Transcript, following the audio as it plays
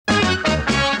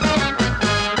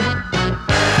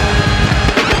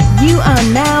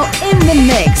are now in the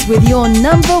mix with your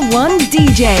number one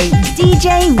DJ,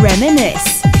 DJ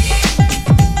Reminisce.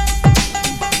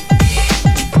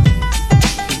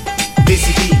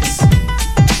 Busy beats.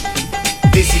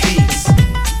 Busy beats.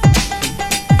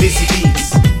 Busy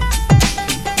beats.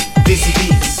 Busy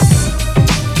beats.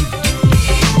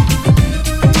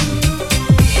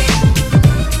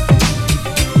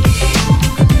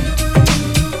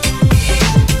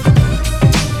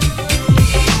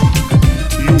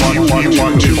 You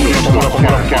want to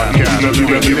podcast. This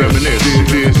is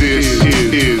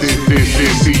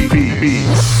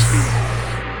beats.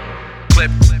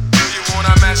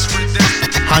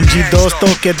 हाँ जी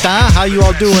दोस्तों कितना how you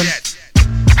all doing?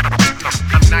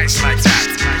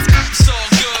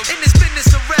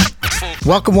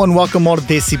 Welcome one, welcome all to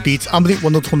Desi Beats. Amrit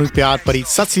Wanu Thonu Pyar Pari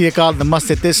Sat Sri Akal,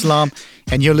 Namaste Islam,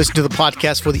 and you're listening to the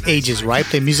podcast for the ages, where I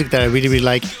play music that I really, really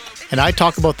like, and I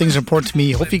talk about things important to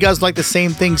me. Hope you guys like the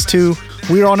same things too.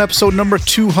 We're on episode number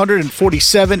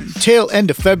 247, tail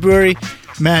end of February.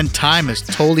 Man, time has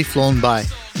totally flown by.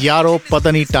 Yaro, pata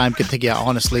nahi time kithe gaya,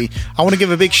 honestly. I want to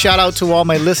give a big shout out to all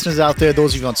my listeners out there,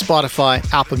 those of you on Spotify,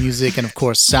 Apple Music, and of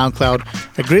course SoundCloud.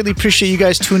 I greatly appreciate you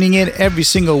guys tuning in every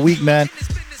single week, man.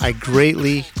 I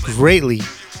greatly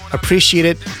appreciate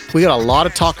it. We got a lot to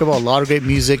talk about, a lot of great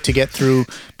music to get through,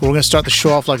 but we're going to start the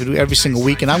show off like we do every single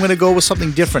week, and I'm going to go with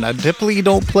something different. I typically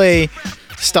don't play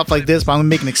stuff like this, but I'm going to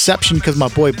make an exception because my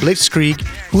boy Blitzkrieg,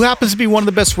 who happens to be one of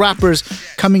the best rappers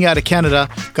coming out of Canada,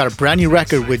 got a brand new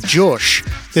record with Josh.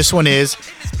 This one is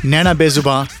Nana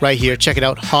Bezuban right here. Check it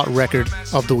out. Hot record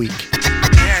of the week.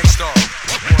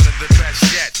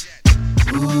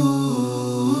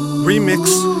 Remix,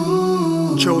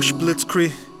 Josh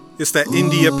Blitzkrieg. It's that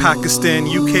India, Pakistan,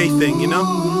 UK thing, you know?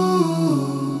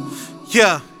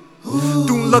 Yeah.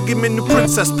 Doon lagi menu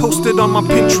princess posted on my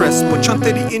Pinterest. Puchan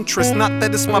teri interest, not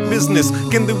that it's my business.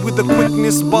 Gende with the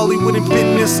quickness, Bollywood and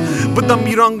fitness. But I'm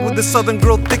young with the southern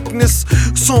girl thickness.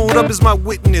 Sewn up is my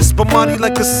witness, but Mari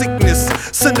like a sickness.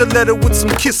 Send a letter with some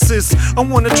kisses. I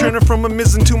wanna turn her from a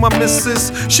missing to my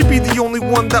missus. She be the only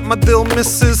one that my dill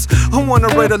misses. I wanna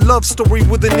write a love story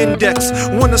with an index.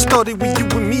 Wanna start it with you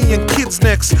and me and kids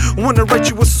next. Wanna write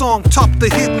you a song, top the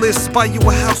hit list. Buy you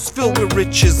a house filled with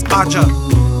riches, Aja.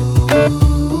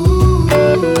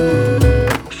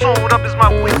 Sold up is my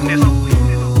witness.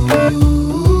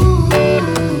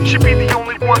 She be the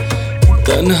only one.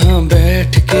 तन्हा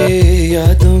बैठ के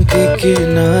यादों के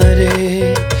किनारे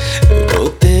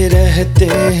रोते रहते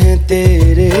हैं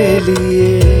तेरे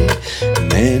लिए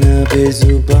नैना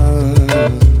बेजुबान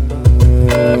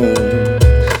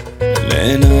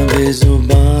नैना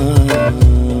बेजुबान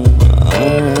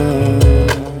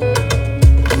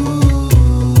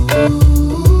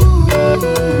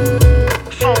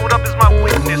Sold up is my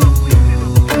witness.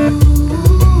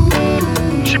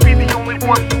 She be the only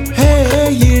one.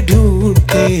 है ये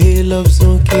ढूंढते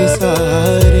लफ्जों के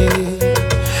सहारे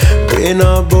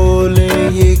बिना बोले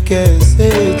ये कैसे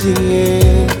जिए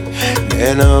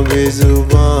नैना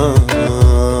बेजुबान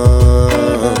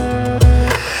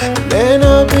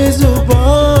नैना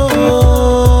बेजुबान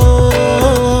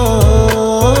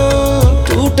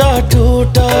टूटा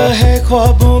टूटा है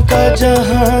ख्वाबों का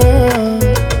जहां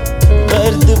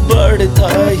दर्द बढ़ता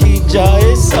ही जाए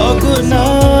सौ गुना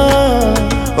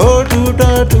ओ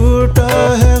टूटा टूटा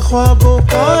है ख्वाबों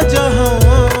का जहां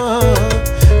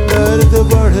दर्द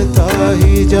बढ़ता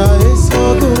ही जाए सौ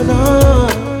गुना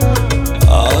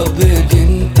अब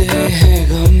गिनते हैं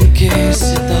गम के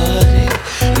सितारे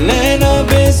नैना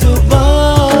बेजुबान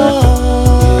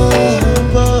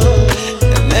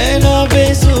नैना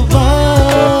बेजुबान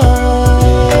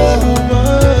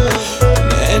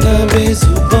नैना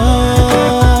बेजुबान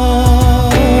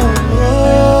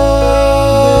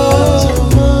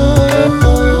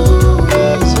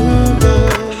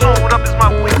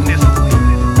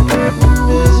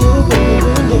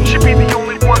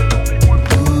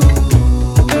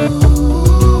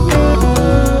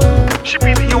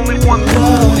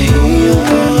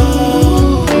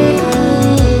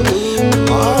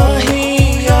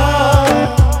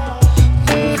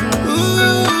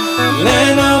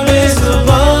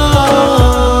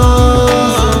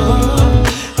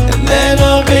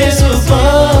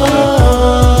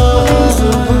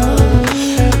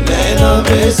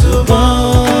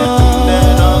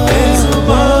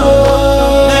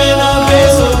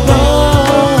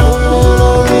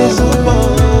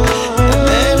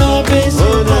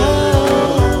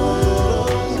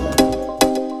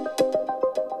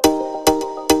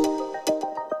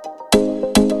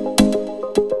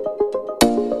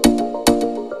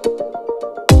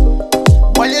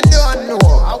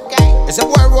It's a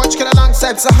boy Roach Kid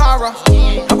alongside Sahara.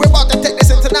 And we're about to take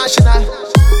this into international.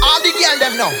 All the girl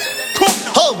them know.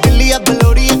 Oh, Billy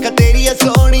Balori, Kateria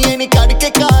Sony, any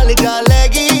Kadike college,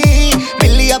 Alegi.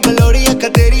 Billy Balori,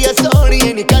 Kateria Sony,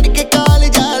 any Kadike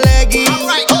college, Alegi.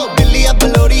 Oh, Billy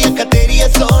Balori, Kateria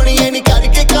Sony, any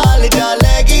Kadike college,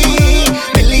 Alegi.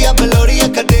 Billy Balori,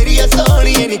 Kateria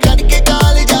Sony, any Kadike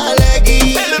college,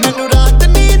 Alegi. Manu raat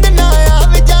neend na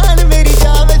aave jaan meri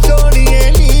jaave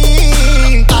soniye ni.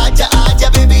 Aaja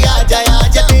aaja baby aaja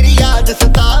aaja teri yaad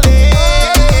sataave.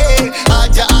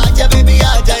 Aaja aaja baby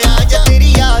aaja aaja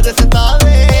teri yaad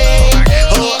sataave.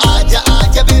 Oh aaja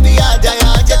aaja baby aaja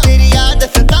aaja teri yaad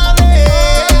sataave.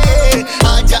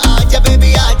 Aaja aaja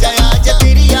baby aaja aaja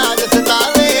teri yaad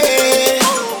sataave.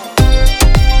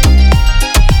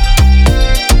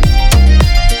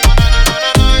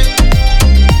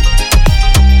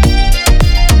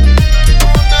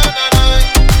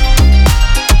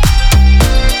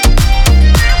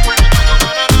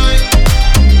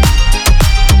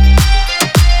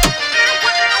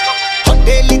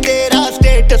 Daily tera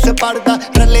status padda,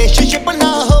 relationship na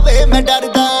hove main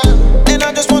darda. And I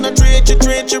just wanna treat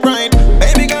you right.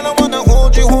 Baby girl, I wanna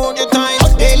hold you tight.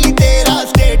 Daily tera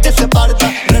status padda,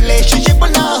 relationship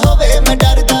na hove main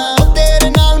darda. Tere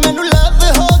naal mainu love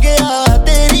ho gaya,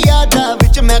 teri yaada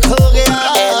vich main kho gaya.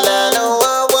 And I know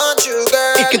I want you,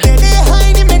 girl. Ek dede hai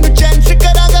ni mainu chance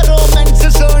karaga romance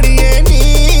soniye ni.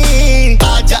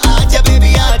 Aaja aaja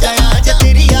baby aaja aaja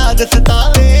teri yaad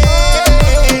sataave.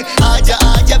 Aaja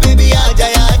aaja baby aaja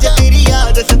aaja teri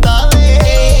yaad sataave.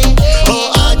 Oh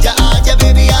aaja aaja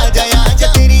baby aaja aaja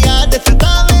teri yaad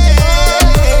sataave.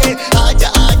 Aaja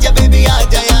aaja baby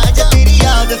aaja aaja teri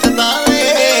yaad sataave.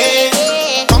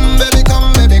 Come baby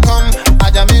come.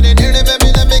 Aaja mere nede baby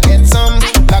let me get some.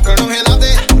 Lakadu hila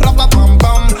de rapa pam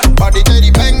pam. Body teri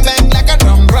bang bang like a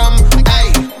drum drum. Ay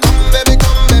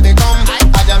come baby come.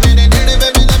 Aaja mere nede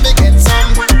baby let me get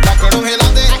some. Lakadu hila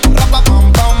de rapa pam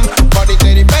pam. Body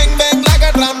teri bang bang like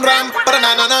a drum drum.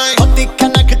 Na na na. Dikha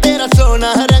nak tera sona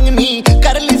rang ni,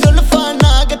 kar li zulfa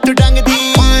naag tu dang di.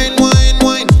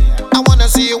 Wine, I wanna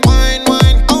see you wine,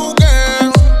 oh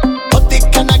girl.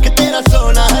 Dikha nak tera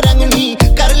sona rang ni,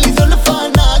 kar li zulfa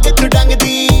naag tu dang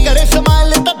di. Kare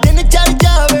smile ta din chad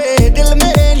jaave, dil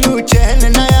mere nu chain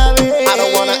na aave. I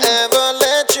don't wanna ever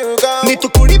let you go. Ni tu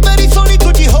kudi bari soni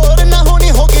tuji hor na honi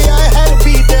ho gaya hai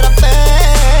bhi tera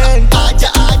fan. Aaja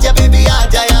aaja baby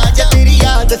aaja aaja teri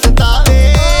yaad sataave.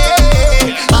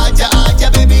 Aaja aaja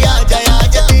baby aaja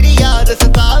aaja teri yaad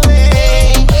sataave.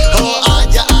 Oh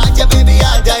aaja aaja baby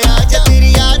aaja aaja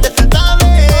teri yaad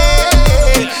sataave.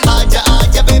 Aaja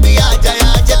aaja baby aaja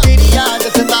aaja teri yaad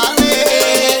sataave.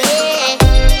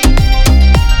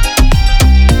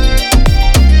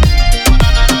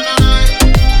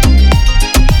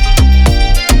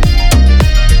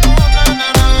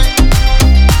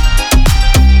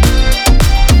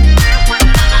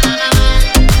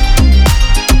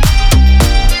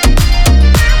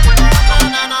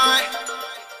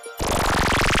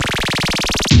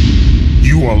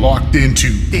 You are locked into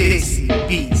This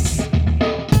beats.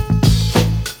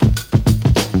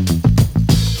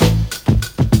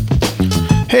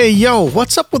 Hey yo,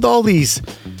 what's up with all these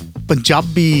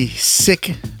Punjabi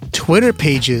sick Twitter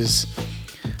pages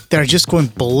that are just going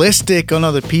ballistic on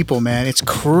other people, man? It's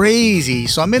crazy.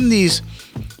 So I'm in these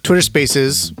Twitter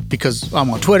spaces because I'm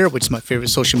on Twitter, which is my favorite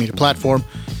social media platform.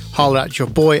 Holler at your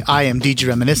boy. I am DJ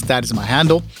Reminisce. That is my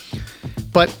handle.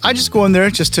 But I just go in there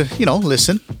just to,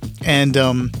 listen. And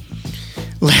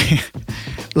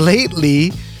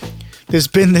lately, there's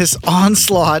been this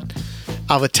onslaught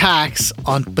of attacks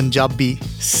on Punjabi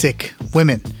Sikh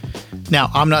women. Now,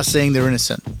 I'm not saying they're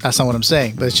innocent. That's not what I'm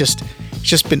saying. But it's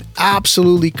just been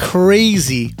absolutely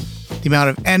crazy the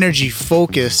amount of energy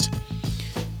focused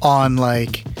on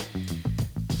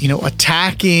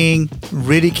attacking,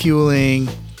 ridiculing,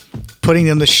 putting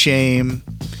them to shame,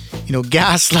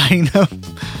 gaslighting them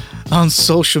on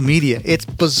social media. It's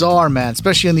bizarre, man,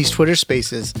 especially in these Twitter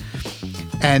spaces.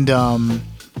 And,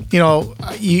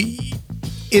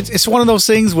 it's one of those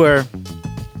things where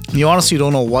you honestly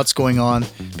don't know what's going on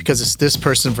because it's this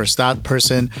person versus that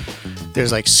person.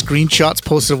 There's screenshots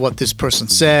posted of what this person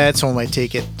said. Someone might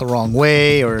take it the wrong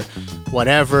way or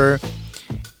whatever.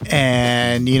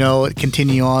 And, it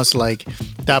continues on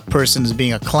that person is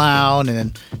being a clown and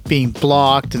then being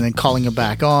blocked and then calling him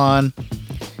back on.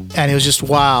 And it was just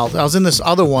wild. I was in this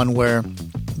other one where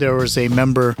there was a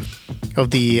member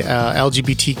of the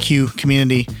LGBTQ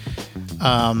community,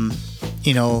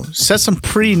 said some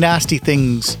pretty nasty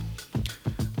things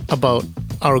about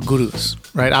our gurus,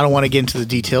 right? I don't want to get into the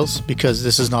details because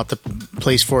this is not the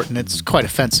place for it and it's quite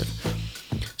offensive.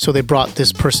 So they brought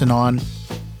this person on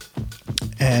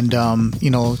and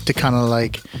to kind of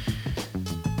like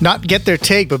not get their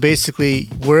take, but basically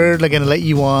we're going to let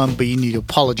you on, but you need to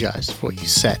apologize for what you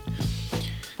said.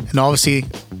 And obviously,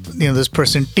 this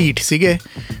person, they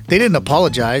didn't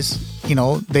apologize.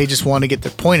 They just want to get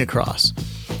their point across.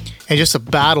 And just a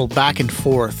battle back and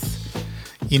forth,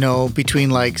 between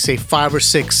like, say, 5 or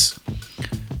 6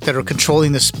 that are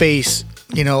controlling the space,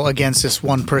 against this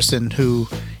one person who,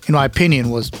 in my opinion,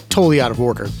 was totally out of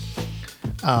order,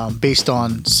 based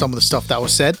on some of the stuff that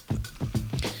was said.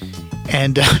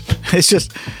 And it's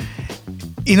just,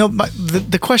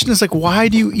 the question is like, why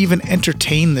do you even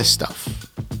entertain this stuff?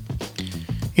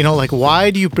 Like,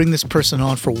 why do you bring this person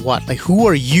on for what? Like, who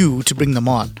are you to bring them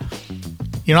on?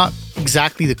 You're not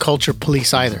exactly the culture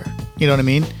police either. You know what I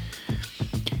mean?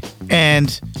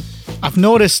 And I've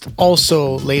noticed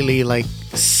also lately, like,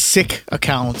 sick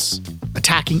accounts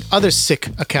attacking other sick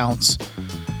accounts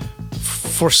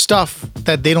for stuff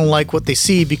that they don't like what they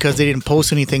see because they didn't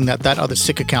post anything that other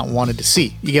sick account wanted to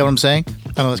see. You get what I'm saying?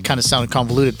 I know it kind of sounded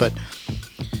convoluted, but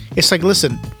it's like,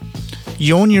 listen,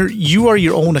 you are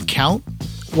your own account.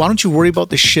 Why don't you worry about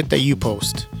the shit that you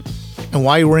post? And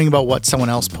why are you worrying about what someone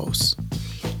else posts?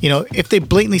 If they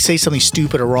blatantly say something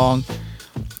stupid or wrong,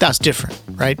 that's different,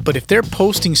 right? But if they're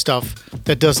posting stuff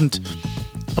that doesn't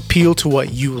appeal to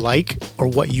what you like or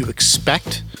what you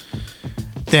expect,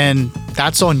 then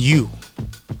that's on you.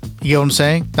 You know what I'm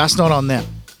saying? That's not on them.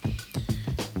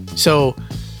 So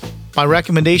my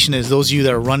recommendation is, those of you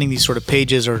that are running these sort of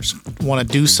pages or want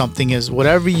to do something, is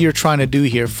whatever you're trying to do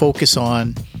here, focus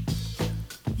on,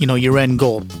 your end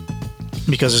goal.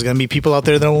 Because there's going to be people out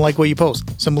there that don't like what you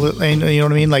post. Simple, you know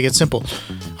what I mean? Like, it's simple.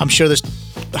 I'm sure there's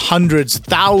hundreds,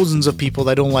 thousands of people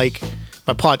that don't like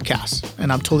my podcast,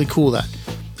 and I'm totally cool with that.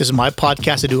 This is my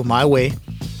podcast. I do it my way,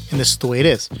 and this is the way it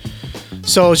is.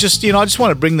 So it's just, I just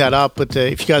want to bring that up. But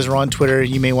if you guys are on Twitter,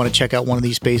 you may want to check out one of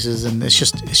these spaces. And it's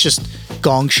just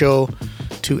gong show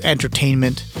to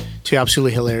entertainment to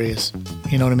absolutely hilarious.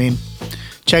 You know what I mean?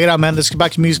 Check it out, man. Let's get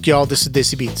back to music, y'all. This is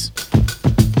Desi Beats.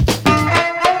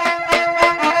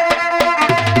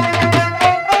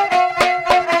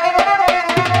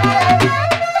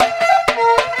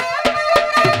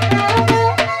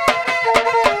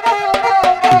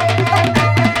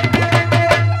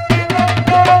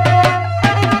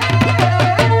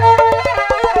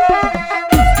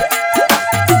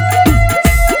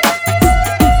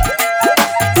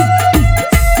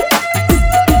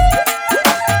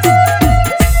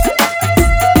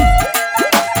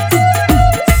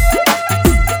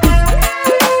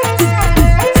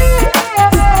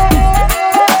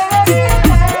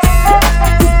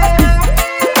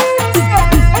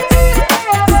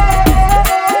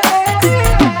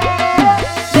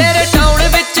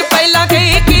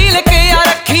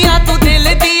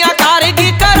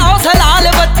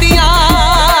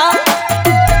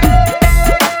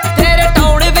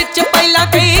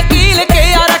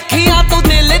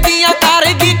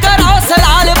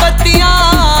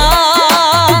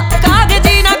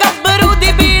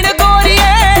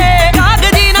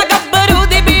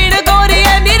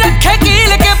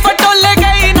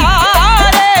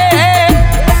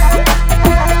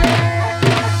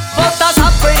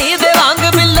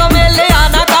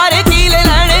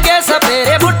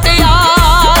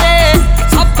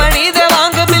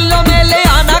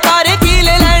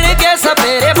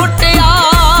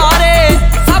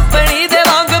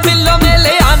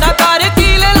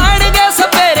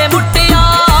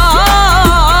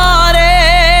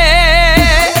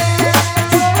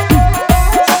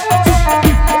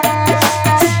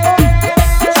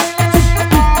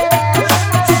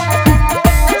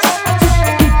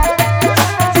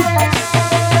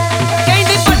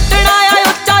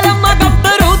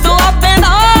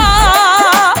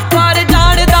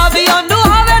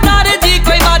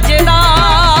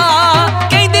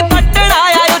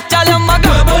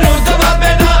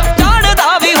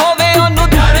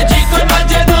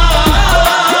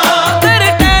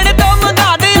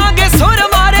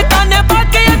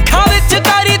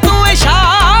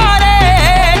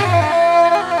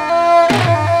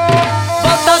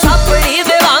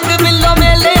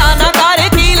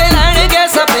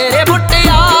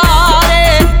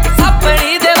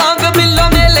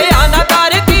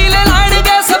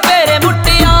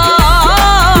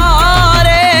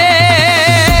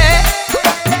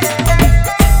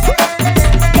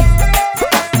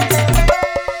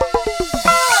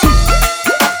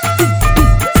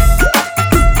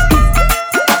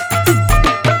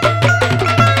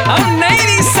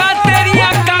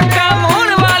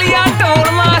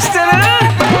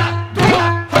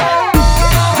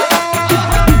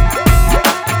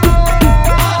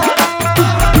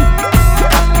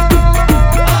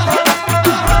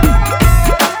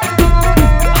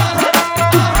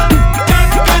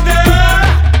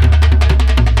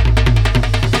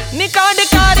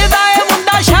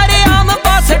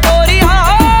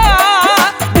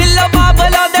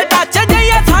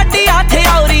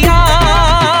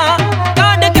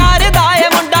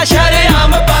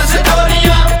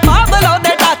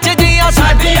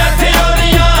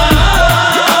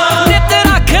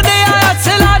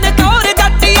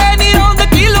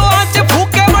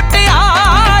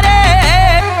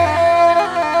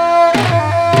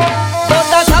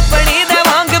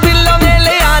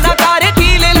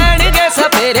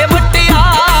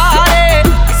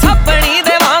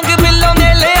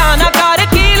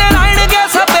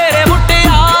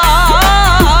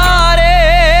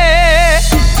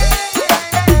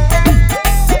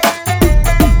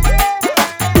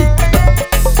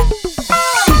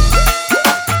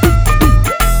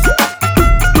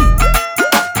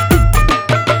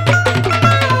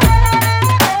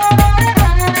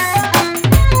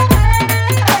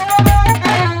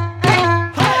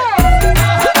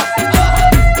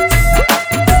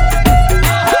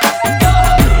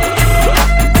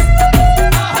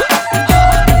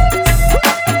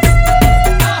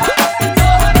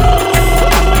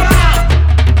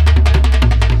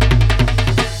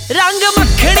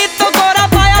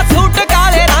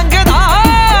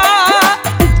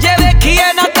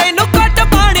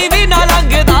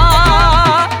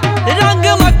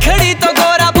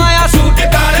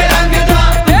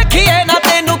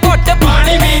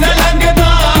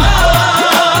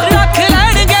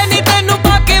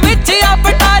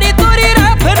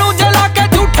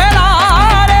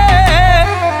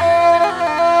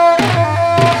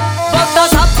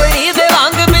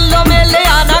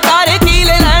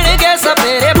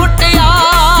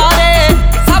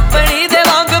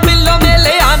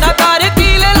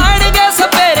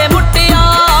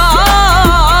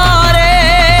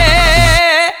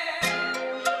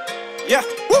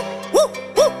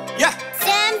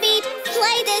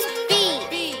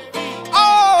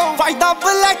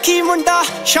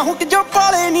 ਸ਼ੌਂਕ ਜੋ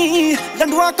ਪਾਲੇ ਨੀ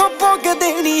ਲੰਡੂਆਂ ਕੋ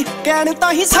ਭੋਗਦੇ ਨੀ ਕਹਿਣ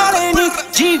ਤਾਂ ਹੀ ਸਾਲੇ ਨੀ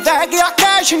ਜੀ ਵਹਿ ਗਿਆ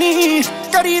ਕੈਸ਼ ਨੀ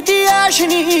ਕਰੀ ਦੀ ਐਸ਼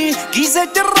ਨੀ ਗੀਜ਼ੇ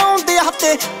ਚ ਰੌਂਦੇ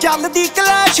ਹੱਥੇ ਚੱਲਦੀ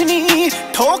ਕਲੈਸ਼ ਨੀ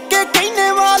ਠੋਕ ਕੇ ਕਹਿੰਨੇ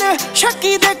ਵਾਲ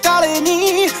ਸ਼ੱਕੀ ਦੇ ਕਾਲੇ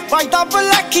ਨੀ ਵਾਇਦਾ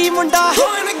ਬਲੈਕੀ ਮੁੰਡਾ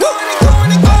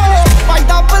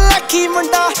ਵਾਇਦਾ ਬਲੈਕੀ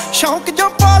ਮੁੰਡਾ ਸ਼ੌਂਕ ਜੋ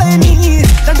ਪਾਲੇ ਨੀ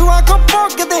ਲੰਡੂਆਂ ਕੋ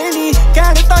ਭੋਗਦੇ ਨੀ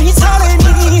ਕਹਿਣ ਤਾਂ ਹੀ ਸਾਲੇ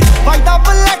ਨੀ ਵਾਇਦਾ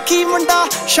ਬਲੈਕੀ ਮੁੰਡਾ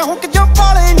ਸ਼ੌਂਕ ਜੋ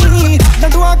ਪਾਲੇ ਨੀ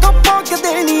ਲੰਡੂਆਂ ਕੋ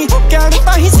ਭੋਗਦੇ ਨੀ ਕਹਿਣ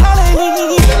ਤਾਂ ਹੀ ਸਾਲੇ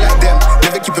ਨੀ like them,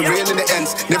 never keep it real in the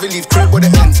ends. Never leave crib where the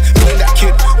ends. Me and that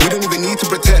kid, we don't even need to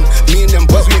pretend. Me and them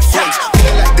boys, we ain't friends. We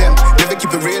ain't like them, never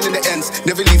keep it real in the ends.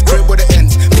 Never leave crib where the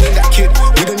ends. Me and that kid,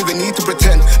 we don't even need to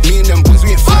pretend. Me and them boys,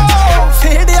 we ain't friends.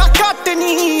 ਫੇੜਿਆ ਕੱਟ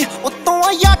ਨੀ ਉੱਤੋਂ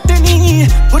ਆ ਯੱਟ ਨੀ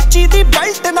ਗੁੱਚੀ ਦੀ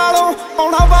belt ਨਾਲੋਂ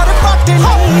ਆਉਣਾ ਵਾਰ ਪੱਟ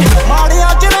ਨੀ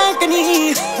ਮਾੜਿਆ ਚ ਰੈਂਕ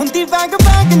ਨੀ ਹੁੰਦੀ ਬੈਂਗ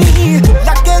ਬੈਂਗ ਨੀ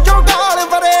ਲੱਗੇ ਜੋ ਗਾਲ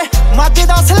ਵਰੇ ਮਾਝੇ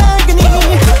ਦਾ ਸਲੈਂਗ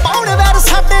ਨੀ ਪਾਉਣ ਵੈਰ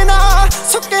ਸਾਡੇ ਨਾਲ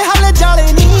ਸੁੱਕੇ ਹੱਲ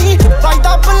ਜਾਲੇ ਨੀ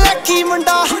ਵਾਇਦਾ ਬਲੈਕੀ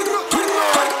ਮੁੰਡਾ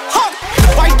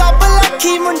ਵਾਇਦਾ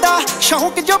ਬਲੈਕੀ ਮੁੰਡਾ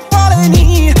ਸ਼ੌਂਕ ਜੋ ਪਾਲੇ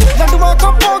ਨੀ ਲੰਡੂਆਂ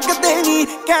ਕੋ ਭੋਗਦੇ ਨੀ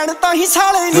ਕਹਿਣ ਤਾਂ ਹੀ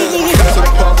ਸਾਲੇ ਨੀ So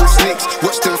the purple snakes,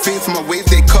 watch them fade from my wave,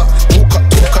 they cut. Walk up,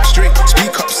 talk up straight,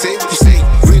 speak up, say what you say.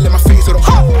 Real in my face or the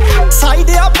side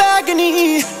ਆ ਬੈਗ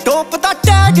ਨੀ top ਦਾ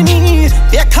tag ਨੀ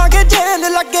ਵੇਖਾਂਗੇ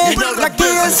jail ਲੱਗੇ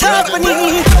sap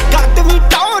ਨੀ ਕੱਟ ਵੀ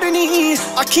ਟੌਰ ਨੀ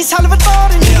ਅੱਖੀ ਸਲਵ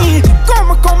ਤੋਰ ਨੀ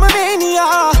ਘੁੰਮ ਵੇਨੀਆਂ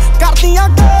ਕਰਦੀਆਂ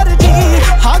ਗੌਰ ਨੀ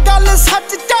ਹਾਂ ਗੱਲ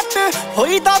ਸੱਚ ਝੱਟ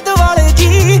ਹੋਈ ਦੱਦ ਵਾਲੇ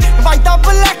ਜੀ ਵਾਇਦਾ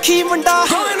ਬਲੈਕੀ ਮੁੰਡਾ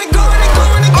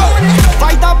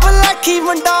ਵਾਇਦਾ ਬਲੈਕੀ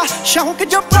ਮੁੰਡਾ ਸ਼ੌਂਕ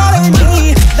ਜੋ ਪਾਲੇ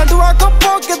ਨੀ ਲੰਡੂਆਂ ਕੋ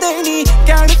ਭੋਗਦੇ ਨੀ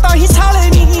ਕਹਿਣ ਤਾਂ ਹੀ ਸਾਲੇ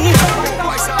ਨੀ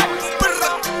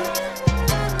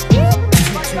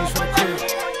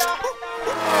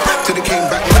till they came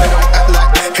back, man, I don't act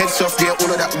like heads off, yeah,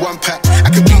 all of that one pack.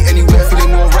 I could be anywhere,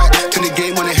 feeling alright. Till the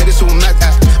game on the head, it's all mad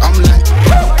at. I'm like,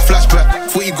 flashback,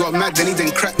 thought he got mad, then he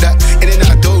didn't crack that. In and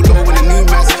out dolo when the new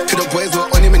man's till the boys were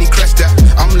on him and he crashed that.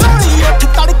 I'm like,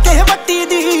 ਤੜਕੇ ਵੱਟੀ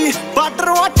ਦੀ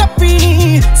ਬਾਰਡਰੋਂ ਟੱਪੀ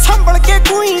ਨੀ ਸੰਭਲ ਕੇ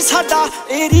ਕੋਈ ਸਾਡਾ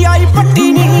area ਹੀ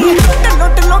ਪੱਟੀ ਨੀ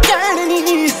ਢਿੱਲੋ ਕਹਿਣ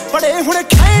ਨੀ ਬੜੇ ਹੁਣ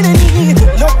ਖੈਣ ਨੀ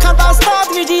ਲੋਕਾਂ ਦਾ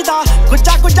ਉਸਤਾਦ ਵੀ ਜੀ ਦਾ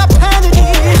ਗੁੱਜਾ ਫੈਨ ਨੀ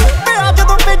ਪਿਆ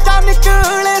ਜਦੋਂ ਪੇਚਾ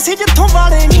ਨਿਕਲੇ ਸੀ ਜਿੱਥੋਂ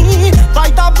ਵਾਲੇ ਨੀ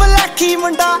ਵਾਇਦਾ ਬਲੈਕੀ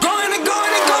ਮੁੰਡਾ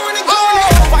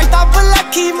ਵਾਇਦਾ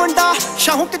ਬਲੈਕੀ ਮੁੰਡਾ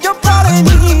ਸ਼ੌਂਕ ਜੋ ਪਾਲੇ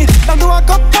ਨੀ ਲੰਡੂਆਂ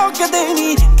ਕੋ ਭੋਗਦੇ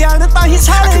ਨੀ ਕਹਿਣ ਤਾਂ ਹੀ I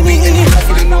ਸਾਲੇ could be ਨੀ anywhere,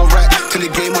 feeling alright. Till the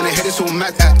game on the head, it's all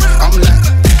mad at. I'm like,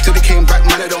 till they came back,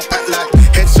 man, I don't act like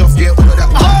heads off, yeah, all of that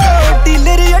one pack.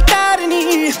 Dealer ਅਟੈਰ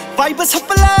ਨੀ vibe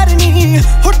ਸਪਲੈਰ ਨੀ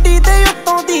hoodie ਦੇ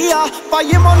ਉੱਤੋਂ ਦੀ ਆ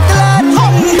ਪਾਈਏ ਮੌਂਕਲੈਰ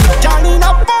ਨੀ ਜਾਣੀ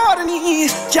ਨਾ ਪੌਰ ਨੀ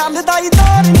ਚੱਲਦਾ ਹੀ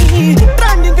ਦੌਰ ਨੀ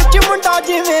ਟ੍ਰੈਂਡਿੰਗ ਚ ਮੁੰਡਾ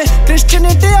ਜਿਵੇਂ ਕ੍ਰਿਸਚਨ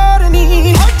ਡਿਓਰ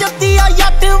ਨੀ ਜੱਦੀ ਆ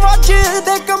ਯੱਟ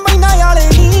ਵੱਜਦੇ ਕਮੈਨਾ ਵਾਲੇ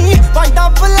ਨੀ ਵਾਇਦਾ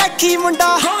ਬਲੈਕੀ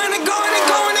ਮੁੰਡਾ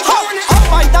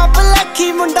ਵਾਇਦਾ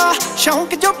ਬਲੈਕੀ ਮੁੰਡਾ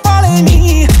ਸ਼ੌਂਕ ਜੋ ਪਾਲੇ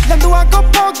ਨੀ ਲੰਡੂਆਂ ਕੋ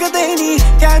ਭੋਗਦੇ ਨੀ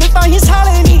ਕਹਿਣ ਤਾਂ ਹੀ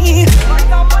ਸਾਲੇ ਨੀ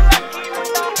ਵਾਇਦਾ ਬਲੈਕੀ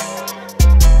ਮੁੰਡਾ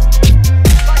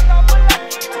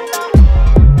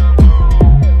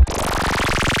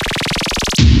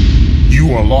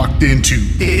You are locked into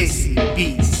Desi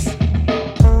Beats.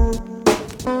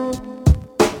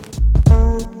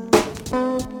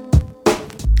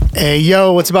 Hey,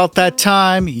 yo, it's about that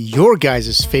time. Your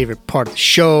guys' favorite part of the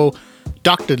show.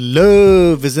 Dr.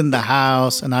 Love is in the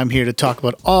house, and I'm here to talk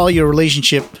about all your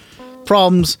relationship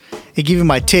problems and give you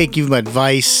my take, give you my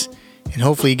advice, and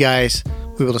hopefully you guys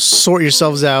will be able to sort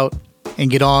yourselves out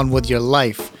and get on with your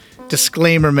life.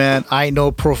 Disclaimer, man, I ain't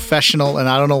no professional, and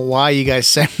I don't know why you guys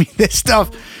sent me this stuff.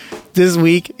 This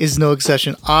week is no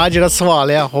exception.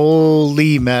 Holy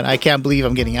man, I can't believe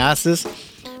I'm getting asked this.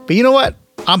 But you know what?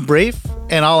 I'm brave,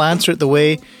 and I'll answer it the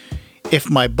way if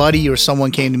my buddy or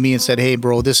someone came to me and said, hey,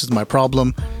 bro, this is my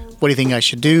problem. What do you think I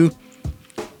should do?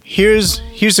 Here's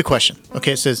the question.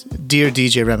 Okay, it says, Dear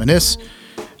DJ Reminisce,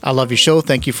 I love your show.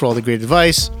 Thank you for all the great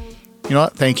advice. You know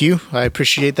what? Thank you. I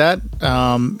appreciate that.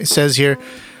 It says here,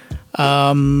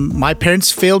 my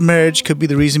parents' failed marriage could be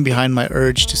the reason behind my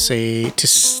urge to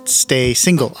stay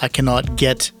single. I cannot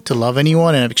get to love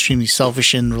anyone and I'm extremely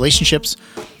selfish in relationships.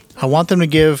 I want them to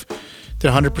give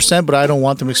their 100%, but I don't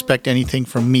want them to expect anything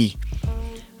from me.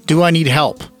 Do I need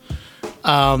help?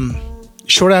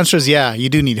 Short answer is yeah, you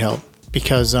do need help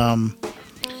because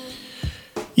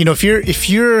you know if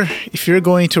you're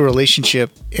going into a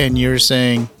relationship and you're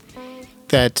saying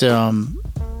that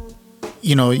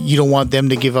you know you don't want them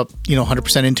to give up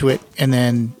 100% into it, and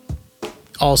then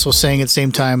also saying at the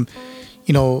same time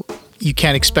you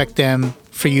can't expect them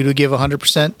for you to give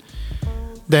 100%,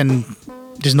 then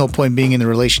there's no point being in the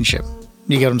relationship.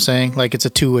 You get what I'm saying? Like, it's a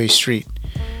two-way street.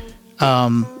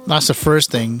 That's the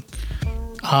first thing.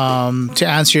 To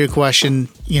answer your question,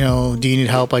 do you need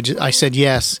help? I said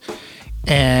yes.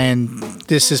 And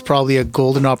this is probably a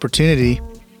golden opportunity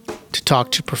to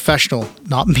talk to a professional,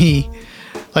 not me,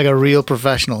 like a real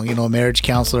professional, a marriage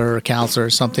counselor or a counselor or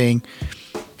something,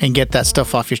 and get that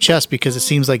stuff off your chest, because it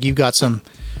seems like you've got some,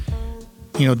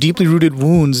 deeply rooted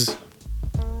wounds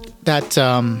that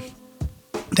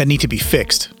that need to be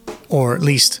fixed, or at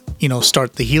least,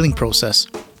 start the healing process.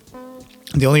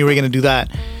 The only way you're going to do that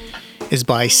is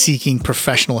by seeking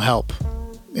professional help.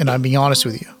 And I'm being honest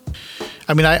with you.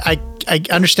 I mean, I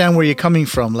understand where you're coming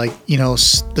from. Like,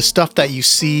 the stuff that you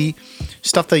see,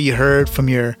 stuff that you heard from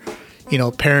your,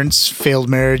 parents' failed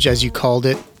marriage, as you called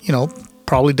it,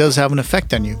 probably does have an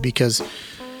effect on you, because,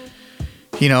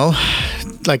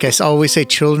 like I always say,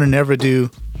 children never do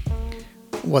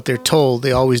what they're told.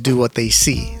 They always do what they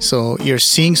see. So you're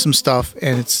seeing some stuff,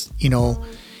 and it's,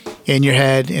 in your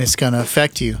head, and it's going to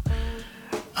affect you.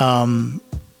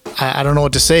 I don't know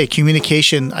what to say.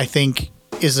 Communication, I think,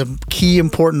 is a key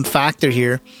important factor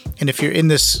here. And if you're in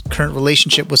this current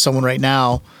relationship with someone right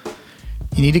now,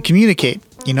 you need to communicate.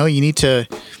 You need to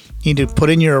put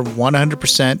in your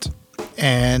 100%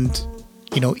 and,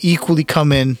 equally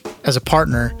come in as a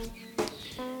partner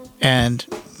and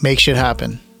make shit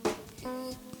happen.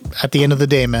 At the end of the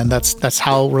day, man, that's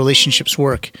how relationships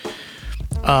work.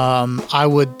 I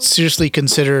would seriously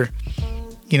consider,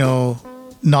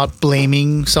 not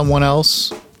blaming someone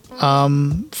else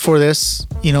for this.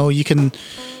 You can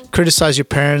criticize your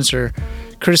parents or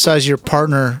criticize your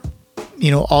partner,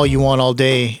 all you want all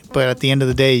day, but at the end of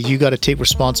the day, you got to take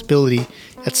responsibility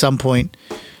at some point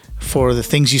for the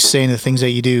things you say and the things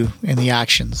that you do and the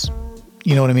actions.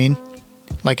 You know what I mean?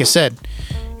 Like I said,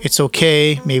 it's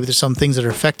okay. Maybe there's some things that are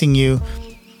affecting you,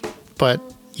 but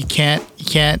you can't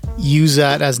use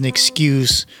that as an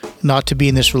excuse not to be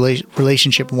in this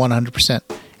relationship 100%.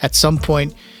 At some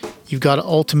point, you've got to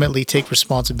ultimately take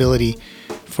responsibility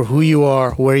for who you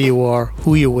are, where you are,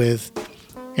 who you're with,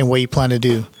 and what you plan to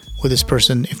do with this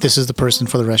person, if this is the person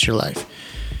for the rest of your life.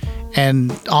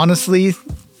 And honestly,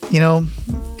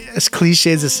 as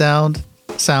cliche as it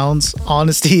sounds,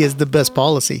 honesty is the best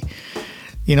policy.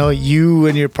 You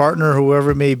and your partner,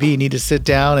 whoever it may be, need to sit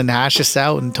down and hash this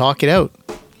out and talk it out.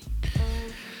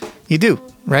 You do,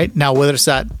 right? Now, whether it's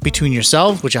that between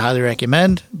yourselves, which I highly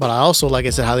recommend, but I also, like I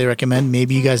said, highly recommend,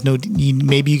 maybe you guys need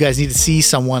to see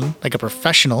someone like a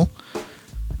professional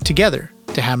together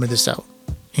to hammer this out.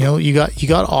 You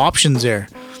got options there.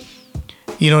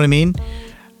 You know what I mean?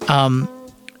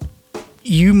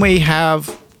 You may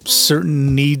have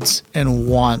certain needs and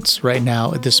wants right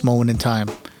now at this moment in time,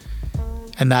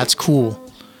 and that's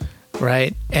cool,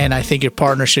 right? And I think your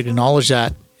partner should acknowledge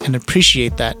that and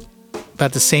appreciate that. But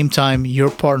at the same time, your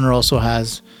partner also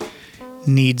has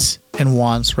needs and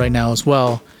wants right now as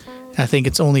well. And I think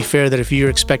it's only fair that if you're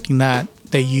expecting that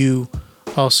you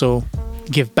also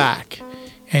give back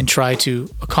and try to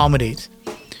accommodate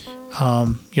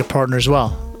your partner as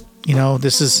well.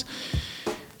 This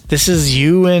is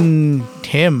you and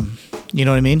him. You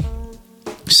know what I mean?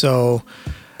 So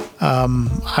I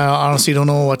honestly don't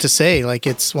know what to say. Like,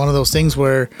 it's one of those things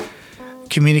where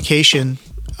communication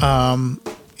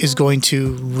is going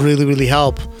to really, really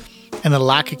help, and the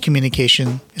lack of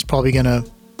communication is probably going to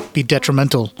be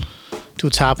detrimental to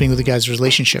what's happening with the guy's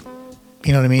relationship.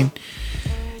 You know what I mean?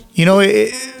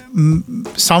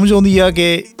 समझ आउंदी आ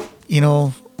कि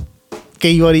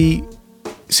कई वारी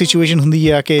situation ਹੁੰਦੀ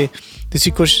ਆ कि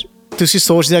ਤੁਸੀਂ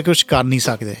ਸੋਚਦੇ ਆ ਕੁਝ ਕਰ ਨਹੀਂ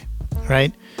ਸਕਦੇ,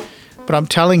 right? But I'm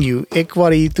telling you, ਇੱਕ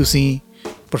ਵਾਰੀ ਤੁਸੀਂ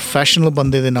ਪ੍ਰੋਫੈਸ਼ਨਲ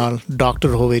ਬੰਦੇ ਦੇ ਨਾਲ, ਡਾਕਟਰ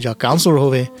ਹੋਵੇ ਜਾਂ ਕਾਉਂਸਲਰ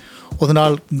ਹੋਵੇ, ਉਹਦੇ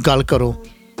ਨਾਲ ਗੱਲ ਕਰੋ,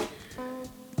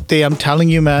 ਤੇ I'm telling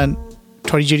you, man,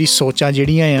 ਤੁਹਾਡੀ ਜਿਹੜੀ ਸੋਚਾਂ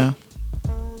ਜਿਹੜੀਆਂ ਆ,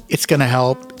 it's gonna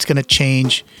help, it's gonna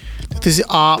change. ਤੁਸੀਂ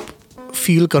ਆਪ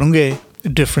ਫੀਲ ਕਰੋਗੇ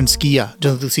ਡਿਫਰੈਂਸ ਕੀ ਆ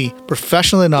ਜਦੋਂ ਤੁਸੀਂ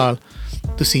ਪ੍ਰੋਫੈਸ਼ਨਲ ਦੇ ਨਾਲ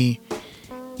ਤੁਸੀਂ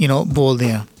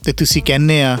ਬੋਲਦੇ ਆ ਤੇ ਤੁਸੀਂ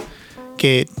ਕਹਿੰਦੇ ਆ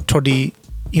ਕਿ ਤੁਹਾਡੀ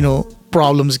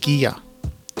problems ਕੀ ਆ,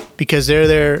 because they're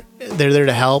there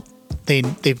to help.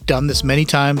 They've done this many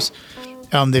times.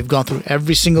 They've gone through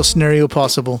every single scenario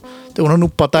possible. ਤੇ ਉਹਨਾਂ ਨੂੰ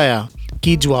ਪਤਾ ਆ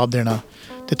ਕੀ ਜਵਾਬ ਦੇਣਾ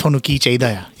ਤੇ ਤੁਹਾਨੂੰ ਕੀ ਚਾਹੀਦਾ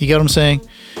ਆ. You get what I'm saying?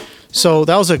 So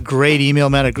that was a great email,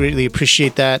 man. I greatly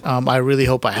appreciate that. I really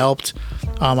hope I helped.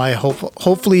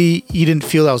 Hopefully you didn't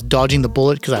feel I was dodging the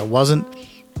bullet, because I wasn't.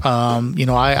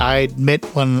 I admit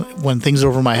when things are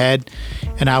over my head,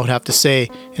 and I would have to say,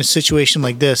 in a situation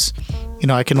like this,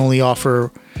 I can only offer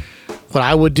what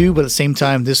I would do, but at the same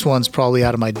time, this one's probably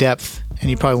out of my depth,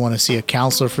 and you probably want to see a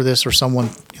counselor for this, or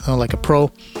someone like a pro.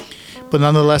 But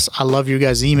nonetheless, I love your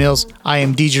guys' emails. I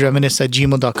am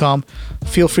djreminisce@gmail.com.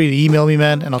 Feel free to email me,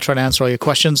 man, and I'll try to answer all your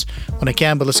questions when I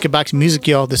can. But let's get back to music,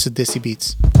 y'all. This is Desi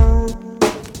Beats.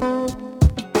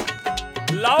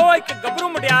 ਇੱਕ ਗੱਭਰੂ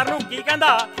ਮਟਿਆਰ ਨੂੰ ਕੀ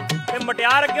ਕਹਿੰਦਾ ਤੇ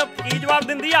ਮਟਿਆਰ ਅੱਗੇ ਕੀ ਜਵਾਬ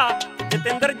ਦਿੰਦੀ ਆ।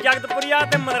 ਜਤਿੰਦਰ ਜਗਤਪੁਰੀਆ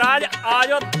ਤੇ ਮਨਰਾਜ ਆ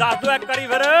ਜਾਓ, ਦੱਸ ਦਿਓ ਇੱਕ ਵਾਰੀ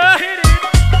ਫਿਰ।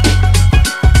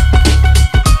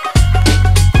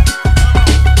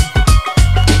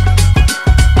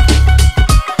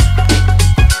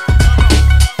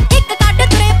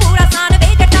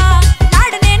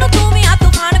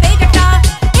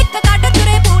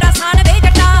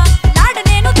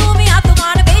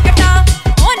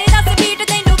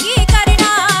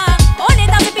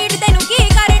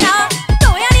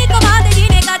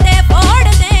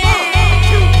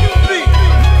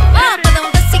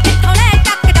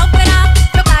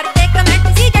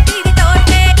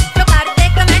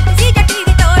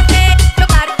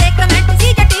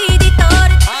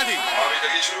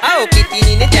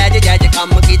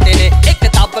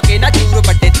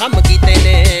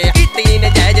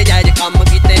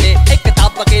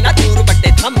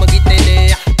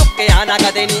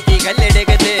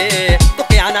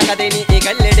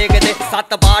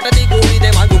 ਸੱਤ ਬਾੜ ਦੀ ਗੋਲੀ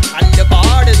ਦੇ ਵਾਂਗੂ ਖੱਲ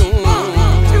ਪਾੜ ਦੂੰ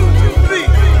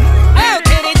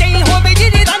ਤੇਰੇ ਜਈ ਹੋਵੇ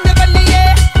ਜਿਹਦੀ ਰੰਗ ਬੱਲੀਏ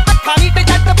ਅੱਖਾਂ ਮੀਟ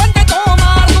ਜੱਟ ਬੰਦੇ ਤੋਂ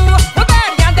ਮਾਰ ਦੂੰ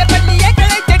ਬੈਰੀਆਂ ਦੇ ਬੱਲੀਏ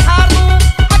ਗਲੇ ਤੇ ਠਾਰ ਦੂੰ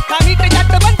ਅੱਖਾਂ ਮੀਟ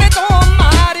ਜੱਟ ਬੰਦੇ ਤੋਂ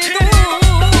ਮਾਰ ਦੂੰ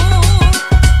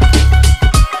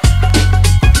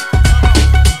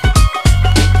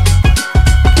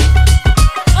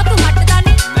ਉਹ ਤੂੰ ਹਟਦਾ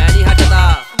ਨਹੀਂ ਮੈਂ ਨਹੀਂ ਹਟਦਾ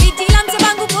ਵਿਜੀਲੈਂਸ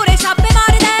ਵਾਂਗੂ ਪੂਰੇ ਛਾਪੇ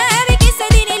ਮਾਰਦਾ ਵੀ ਕਿਸੇ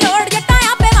ਦੀ ਨਹੀਂ ਲੋੜ ਜੱਟਾਂ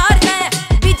ਆਪੇ ਮਾਰਦਾ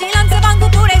ਵਿਜੀਲੈਂਸ ਵਾਂਗੂ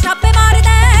ਪੂਰੇ ਛਾਪੇ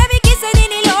ਮਾਰਦਾ ਵੀ ਕਿਸੇ ਦੀ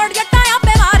ਨਹੀਂ ਲੋੜ ਜੱਟਾਂ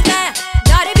ਆਪੇ ਮਾਰਦਾ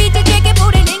ਯਾਰੇ ਵਿੱਚ ਜੇ ਕੇ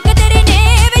ਪੂਰੇ ਲਿੰਕ ਤੇਰੇ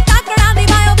ਨੇ ਵੀ ਤਾਕੜਾਂ ਦੀ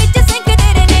ਬਾਇਓ ਵਿੱਚ ਸਿੰਕ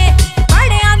ਤੇਰੇ ਨੇ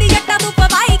ਬੜਿਆਂ ਦੀ ਜੱਟਾਂ ਤੂੰ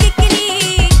ਪਵਾਈ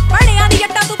ਕਿੱਕਲੀ ਬੜਿਆਂ ਦੀ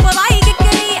ਜੱਟਾਂ ਤੂੰ ਪਵਾਈ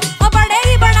ਕਿੱਕਲੀ ਉਹ ਬੜੇ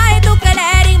ਵੀ ਬਣਾਏ ਤੂੰ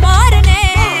ਕਲੈਰੀ ਮਾਰਨੇ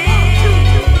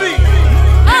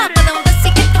ਆ ਕਦੋਂ ਦੱਸੀ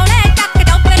ਕਿੱਥੋਂ ਲੈ ਚੱਕ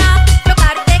ਡੋਬਰਾ ਜੋ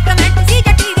ਕਰਦੇ ਕਮੈਂਟ ਸੀ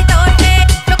ਜੱਟੀ ਦੀ ਤੌਰ ਤੇ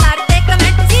ਜੋ ਕਰਦੇ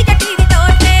ਕਮੈਂਟ ਸੀ ਜੱਟੀ ਦੀ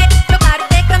ਤੌਰ ਤੇ ਜੋ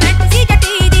ਕਰਦੇ ਕਮੈਂਟ ਸੀ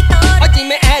ਜੱਟੀ ਦੀ ਤੌਰ ਉਹ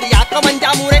ਜਿਵੇਂ ਐਰੀਆ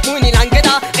 51 ਮੂਰੇ ਕੋਈ ਨਹੀਂ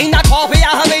ਲੰਘਦਾ ਇੰਨਾ ਖੌਫ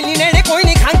ਆ ਹਵੇਲੀ ਨੇੜੇ ਕੋਈ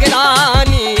ਨਹੀਂ ਖੰਗਦਾ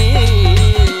ਨੀ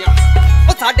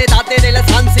ਉਹ ਸਾਡੇ ਦਾਦੇ ਦੇ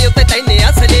ਲਾਇਸੈਂਸ ਉੱਤੇ ਤੈਨੇ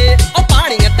ਅਸਲੇ ਉਹ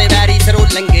ਪਾਣੀ ਅਤੇ ਵੈਰੀ ਸਰੋਂ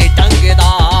ਲੰਗੇ ਟੰਗਦਾ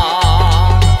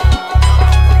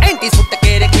ਐਂਟੀ ਸੁੱਟ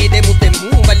ਕੇ ਰੱਖੀ ਦੇ ਮੂੰਹ ਤੇ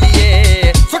ਮੂੰਹ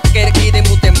ਬੱਲੀਏ ਸੁੱਟ ਕੇ ਰੱਖੀ ਦੇ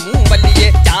ਮੂੰਹ ਤੇ ਮੂੰਹ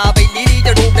ਬੱਲੀਏ ਜਾ ਬੈਲੀ ਰੀ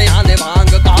ਜੜੂਟਿਆਂ ਦੇ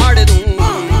ਵਾਂਗ ਕਾੜ ਦੂੰ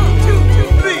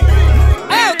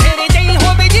ਤੇਰੇ ਜਈ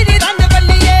ਹੋਵੇ ਜਿਹਦੀ ਰੰਗ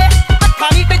ਬੱਲੀਏ ਅੱਖਾਂ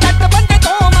ਮੀਟ ਜੱਟ ਬੰਦੇ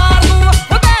ਤੋਂ ਮਾਰ ਦੂੰ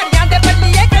ਬੈਰੀਆਂ ਦੇ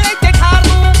ਬੱਲੀਏ ਗਲੇ ਤੇ ਠਾਰ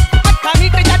ਦੂੰ ਅੱਖਾਂ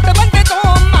ਮੀਟ ਜੱਟ ਬੰਦੇ ਤੋਂ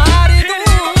ਮਾਰ ਦੂੰ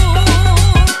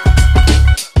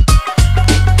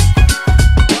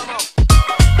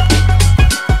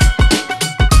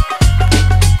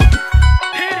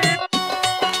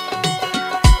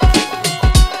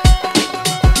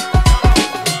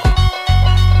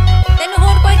ਤੈਨੂੰ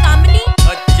ਹੋਰ ਕੋਈ ਕੰਮ ਨਹੀਂ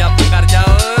ਉਹ ਚੱਪ ਕਰ ਜਾ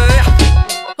ਓਏ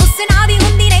ਹੁਸਨਾ ਦੀ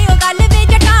ਹੁੰਦੀ ਨਹੀਂ ਉਹ ਗੱਲ ਵੇ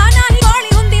ਜੱਟਾ ਨਾ ਹੀ ਹੌਲੀ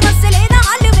ਹੁੰਦੀ ਮਸਲੇ ਦਾ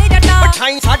ਹੱਲ ਵੇ ਜੱਟਾ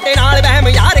ਪਠਾਈ ਸਾਡੇ ਨਾਲ ਵਹਿਮ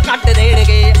ਯਾਰ ਕੱਟ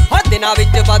ਦੇਣਗੇ ਹਰ ਦਿਨਾਂ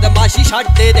ਵਿੱਚ ਬਦਮਾਸ਼ੀ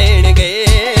ਛੱਡ ਦੇਣਗੇ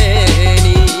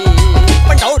ਨੀ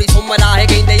ਪੰਡੌੜੀ ਸੁਮਲਾ ਹੈ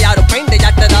ਕਹਿੰਦੇ ਯਾਰ ਪਿੰਡ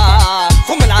ਜੱਟ ਦਾ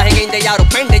ਸੁਮਲਾ ਹੈ ਕਹਿੰਦੇ ਯਾਰ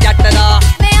ਪਿੰਡ ਜੱਟ ਦਾ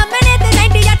ਮੈਂ ਅਮਨੇ ਤੇ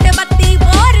ਸੈਂਟੀ ਜੱਟ ਬੱਤੀ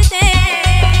ਬੋਰ ਤੇ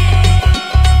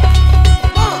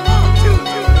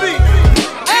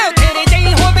ਤੇਰੇ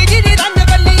ਜਈ ਹੋਵੇ ਜਿਹਦੀ ਰੰਗ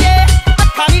ਬੱਲੀਏ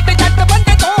ਅੱਖਾਂ ਮੀਟ ਜੱਟ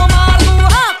ਬੰਦੇ ਤੋਂ ਮਾਰ ਦੂੰ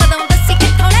ਆ ਕਦੋਂ ਦੱਸੀ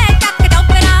ਕਿੱਥੋਂ ਲੈ ਚੱਕ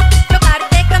ਡੋਬਰਾ ਜੋ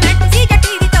ਕਰਦੇ ਕਮੈਂਟ ਸੀ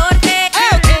ਜੱਟੀ ਦੀ ਤੌਰ ਤੇ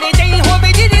ਤੇਰੇ ਜਈ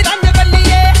ਹੋਵੇ ਜਿਹਦੀ ਰੰਗ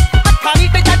ਬੱਲੀਏ ਅੱਖਾਂ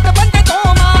ਮੀਟ ਜੱਟ ਬੰਦੇ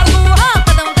ਤੋਂ ਮਾਰ ਦੂੰ ਆ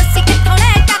ਕਦੋਂ ਦੱਸੀ ਕਿੱਥੋਂ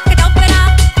ਲੈ ਚੱਕ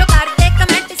ਡੋਬਰਾ ਜੋ ਕਰਦੇ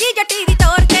ਕਮੈਂਟ ਸੀ ਜੱਟੀ ਦੀ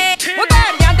ਤੌਰ ਤੇ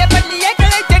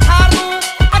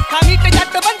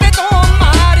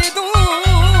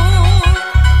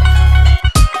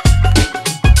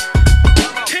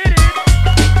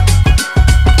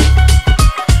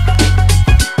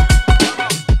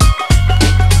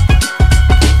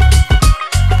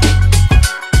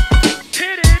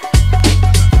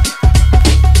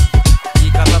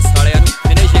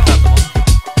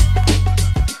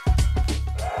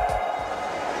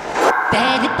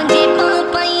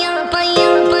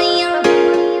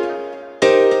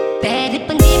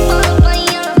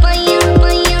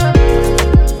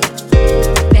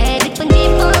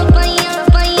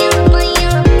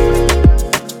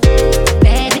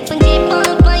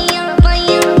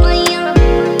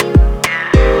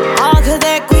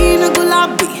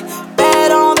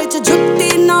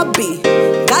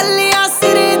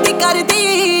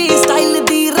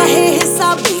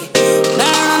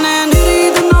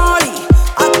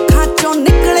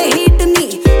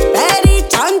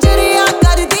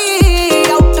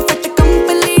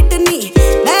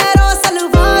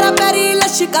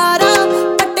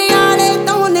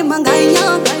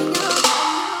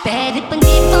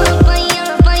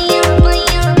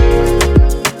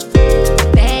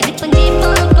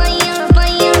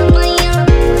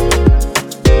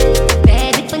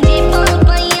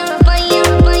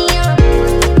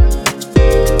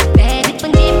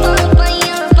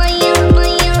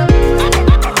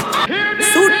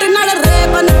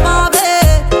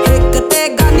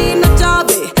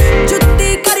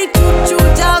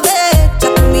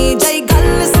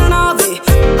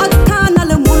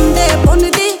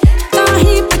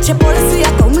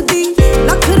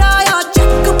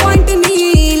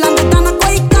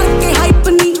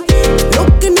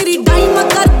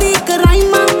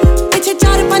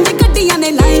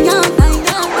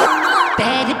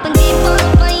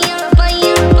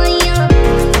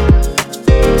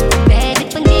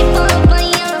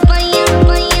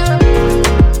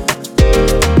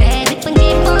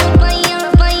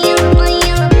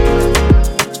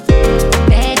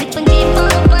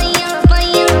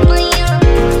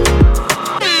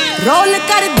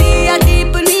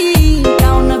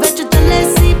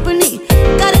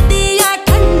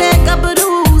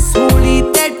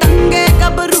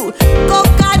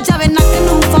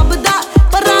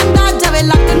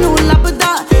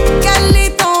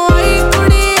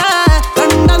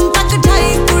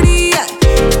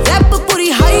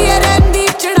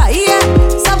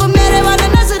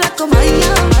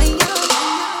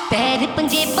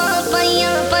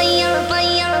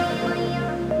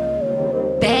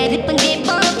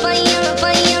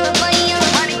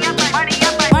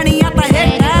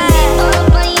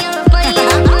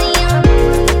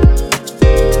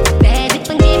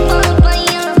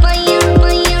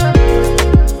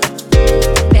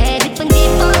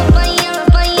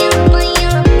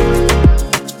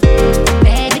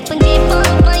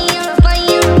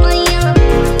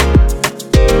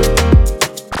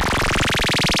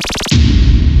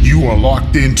You are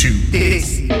locked into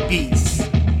Desi Beats.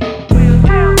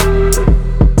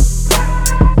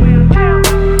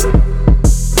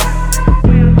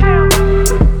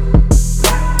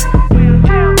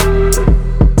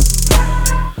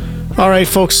 All right,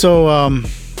 folks. So, I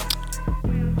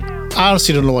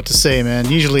honestly don't know what to say, man.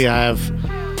 Usually I have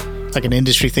like an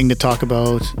industry thing to talk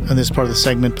about in this part of the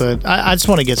segment, but I just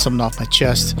want to get something off my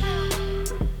chest.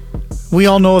 We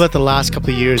all know that the last couple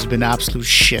of years have been absolute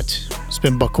shit. It's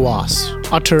been bakwas,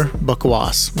 utter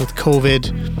bakwas, with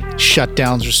COVID,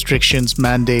 shutdowns, restrictions,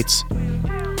 mandates.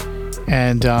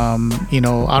 And, you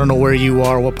know, I don't know where you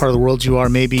are, what part of the world you are.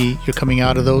 Maybe you're coming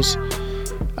out of those,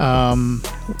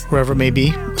 wherever it may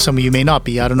be. Some of you may not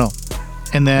be, I don't know.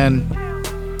 And then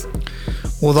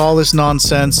with all this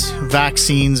nonsense,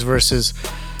 vaccines versus,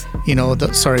 you know,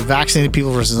 vaccinated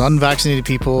people versus unvaccinated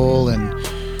people, and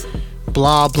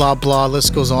blah, blah, blah,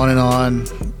 list goes on and on.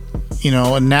 You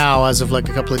know, and now, as of like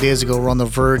a couple of days ago, we're on the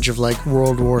verge of like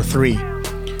World War III.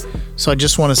 So I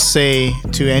just want to say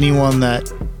to anyone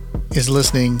that is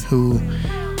listening who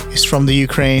is from the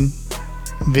Ukraine,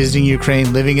 visiting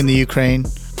Ukraine, living in the Ukraine,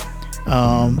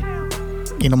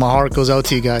 you know, my heart goes out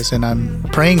to you guys, and I'm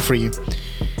praying for you.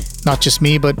 Not just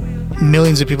me, but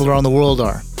millions of people around the world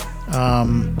are.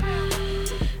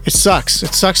 It sucks.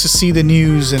 It sucks to see the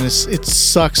news, and it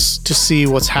sucks to see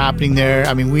what's happening there.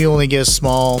 I mean, we only get a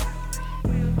small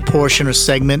portion or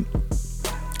segment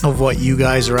of what you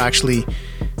guys are actually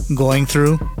going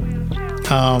through,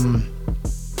 and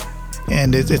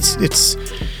it's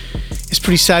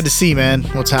pretty sad to see, man,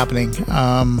 what's happening.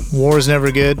 War is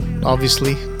never good,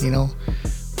 obviously. You know,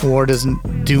 war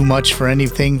doesn't do much for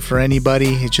anything, for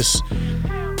anybody. It just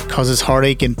causes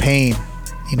heartache and pain,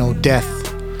 you know, death.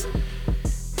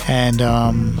 And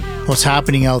what's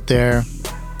happening out there,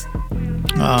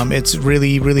 it's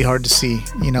really, really hard to see,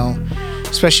 you know,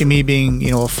 especially me being, you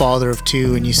know, a father of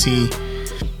two, and you see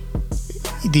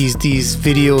these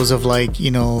videos of, like,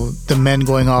 you know, the men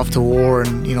going off to war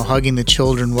and, you know, hugging the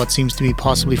children, what seems to be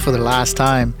possibly for their last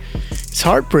time. It's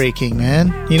heartbreaking,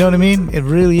 man. You know what I mean? It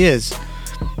really is.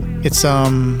 It's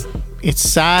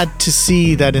sad to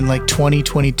see that in like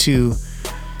 2022,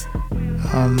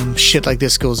 shit like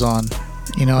this goes on.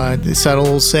 You know, it's that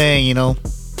old saying, you know,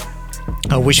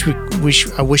 I wish we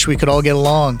could all get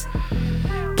along,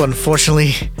 but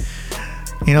unfortunately,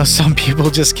 you know, some people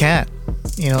just can't.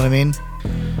 You know what I mean?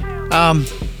 I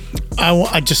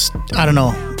don't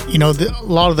know. You know, a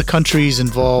lot of the countries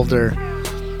involved are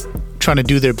trying to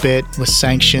do their bit with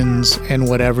sanctions and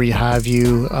whatever you have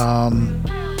you.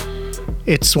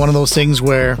 It's one of those things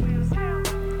where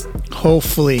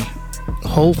hopefully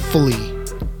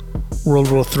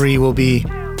World War III will be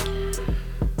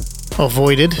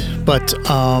avoided, but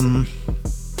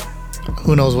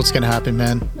who knows what's gonna happen,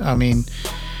 man. I mean,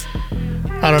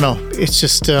 I don't know. It's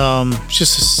just a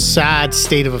sad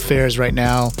state of affairs right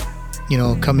now. You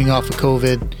know, coming off of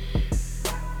COVID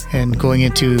and going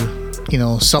into, you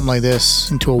know, something like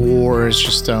this, into a war, is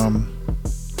just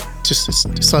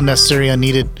it's unnecessary,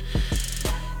 unneeded.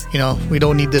 You know, we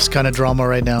don't need this kind of drama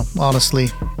right now, honestly.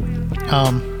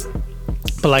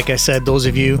 But like I said, those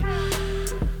of you,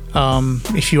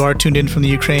 if you are tuned in from the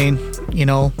Ukraine, you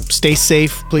know, stay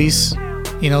safe, please.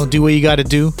 You know, do what you got to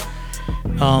do.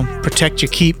 Protect your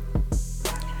keep,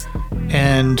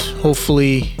 and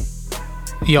hopefully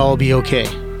y'all will be okay.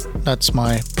 That's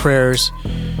my prayers.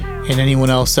 And anyone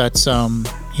else that's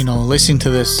you know, listening to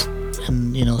this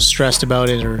and, you know, stressed about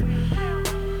it, or,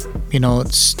 you know,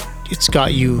 it's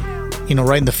got you, you know,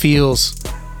 right in the feels.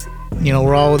 You know,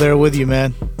 we're all there with you,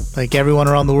 man. Like, everyone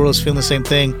around the world is feeling the same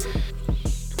thing.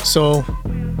 So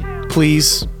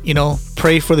please, you know,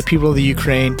 pray for the people of the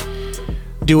Ukraine.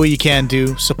 Do what you can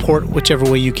do. Support whichever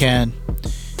way you can.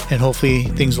 And hopefully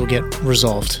things will get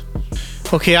resolved.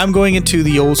 Okay, I'm going into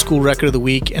the old school record of the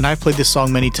week, and I've played this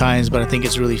song many times, but I think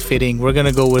it's really fitting. We're going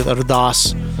to go with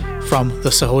Ardas from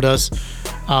the Sahodas.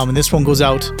 And this one goes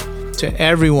out to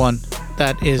everyone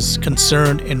that is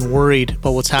concerned and worried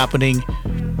about what's happening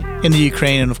in the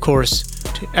Ukraine, and of course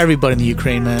to everybody in the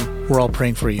Ukraine, man. We're all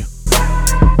praying for you.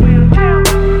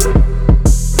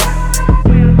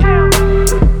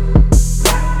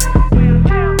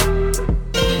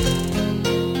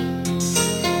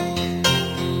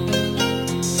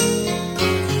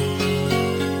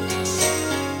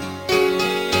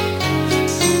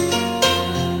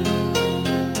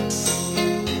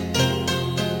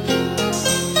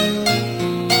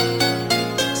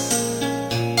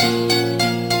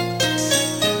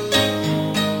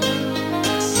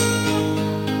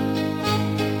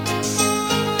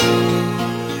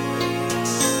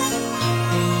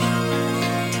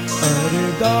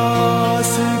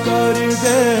 अरदास कर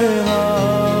दे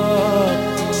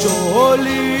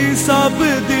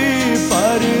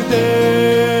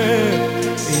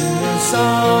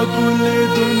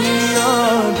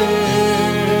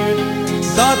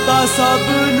दाता सब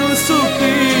नू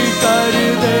सुखी कर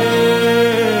दे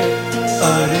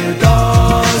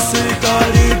अरदास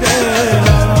कर दे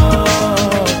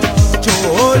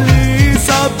झोली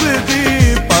सब दी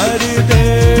पर दे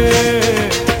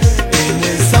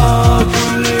इंसान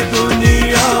कुल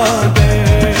दुनिया दे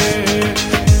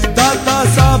दाता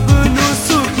सब नू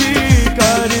सुखी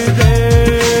कर दे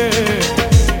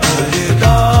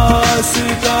अरदास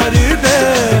कर दे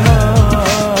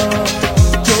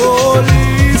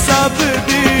झोली सब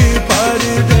दी पर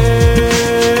दे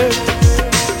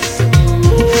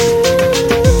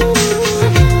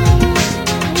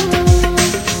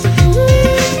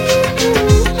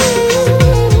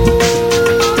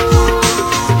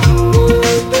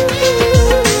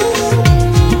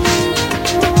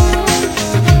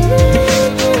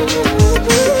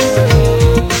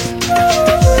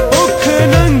भुख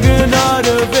नंग ना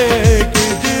रवे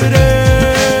किधरे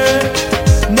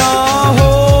ना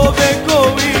होवे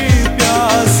कोई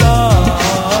प्यासा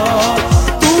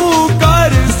तू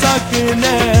कर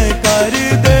सकने कर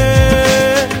दे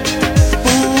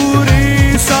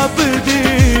पूरी सब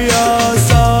दी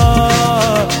आसा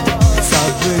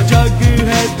सब जग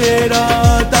है तेरा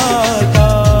दाता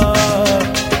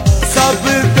सब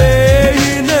ते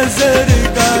ही नजर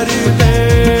कर दे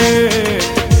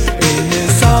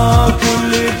इंसान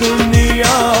कुल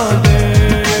दुनिया दे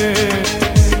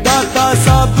दाता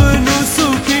सब नू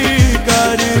सुखी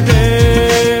कर दे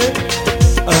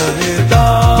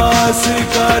अरदास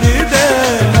कर दे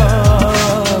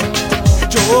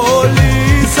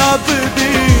झोली सब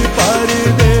दी पर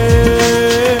दे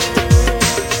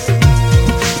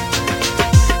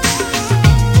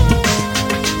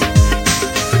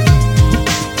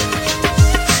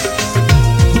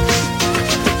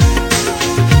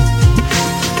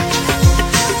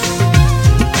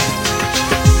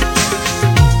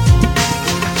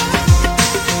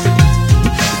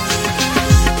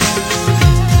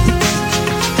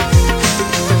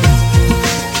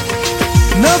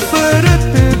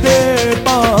नफरत दे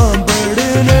पांबड़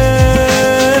ने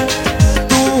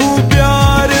तू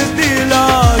प्यार दिला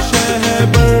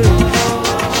शहबर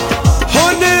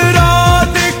हुन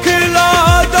रात खिला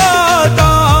दाता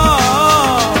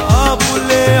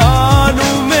बुले आनू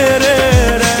मेरे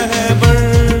रहबर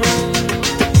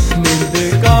निंद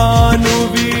कानू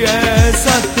भी है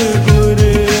सतगुर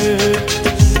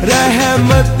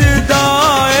रहमत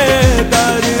दाए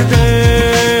दर दे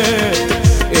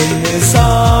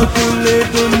इंसान कुल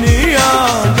दुनिया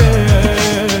दे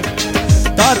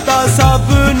दाता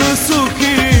सब नू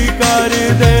सुखी कर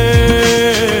दे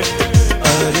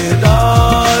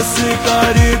अरदास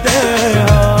कर दे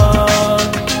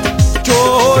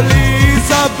झोली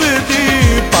सब दी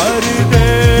पर दे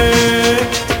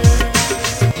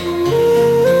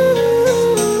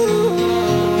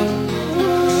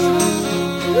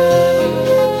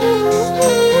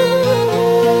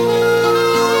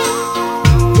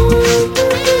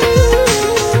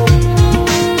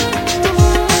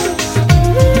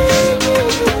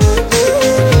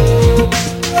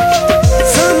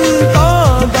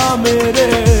संतां दा मेरे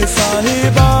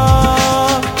साहिबा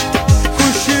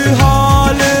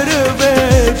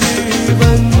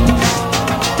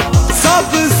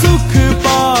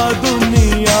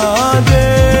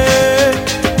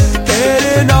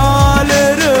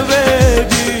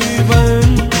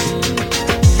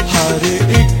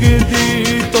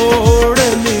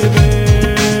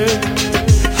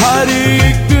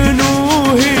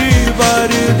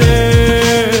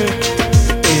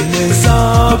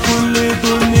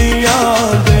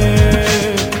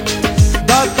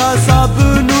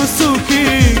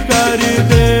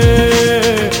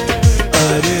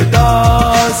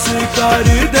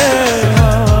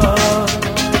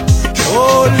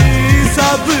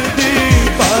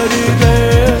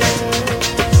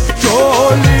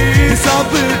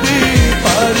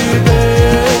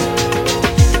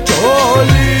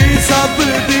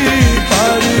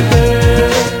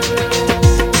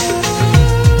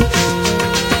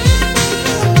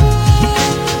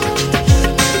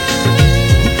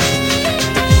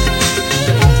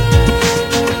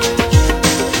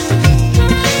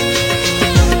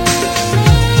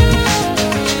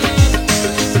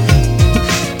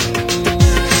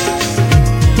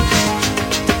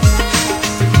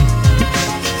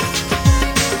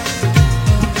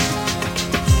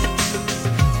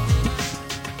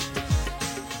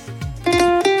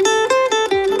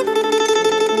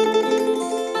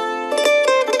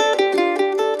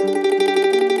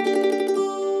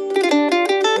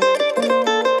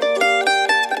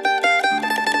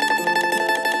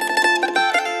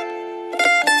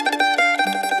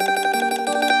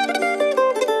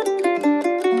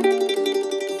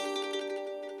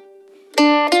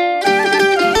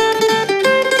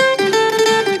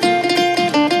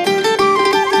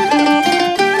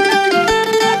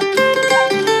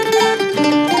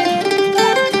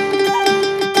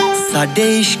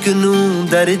तेरे इश्क नू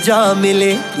दर्जा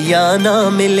मिले या ना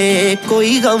मिले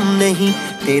कोई गम नहीं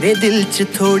तेरे दिल च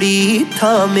थोड़ी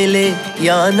था मिले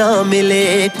या ना मिले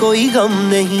कोई गम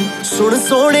नहीं सुन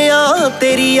सोनिया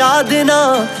तेरी याद ना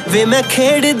वे मैं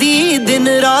खेड़दी दिन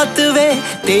रात वे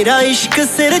तेरा इश्क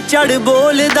सिर चढ़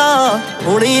बोलदा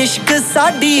हुण इश्क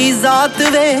साडी जात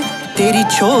वे तेरी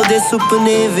छो दे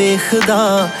सुपने वेखदा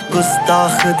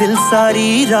गुस्ताख दिल सारी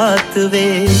रात वे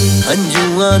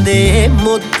हंजुआं दे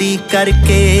मोती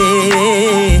करके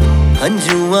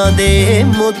हंजुआं दे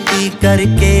मोती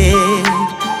करके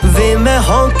वे मैं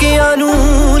हौंकियां नू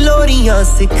लोरियां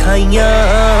सिखाइयां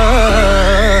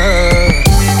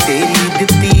तेरी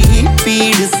दित्ती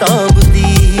पीड़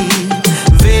सांभदी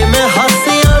वे मैं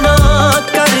हासियां ना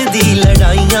करदी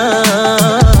लड़ाइयां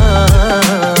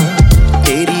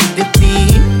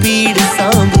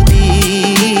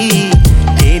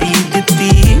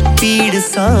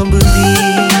सांभदी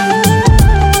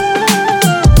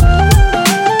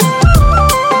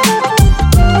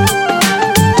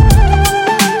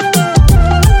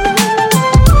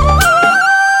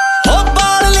हो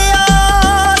बाल लिया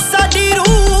साडी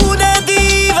रूह ने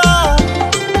दीवा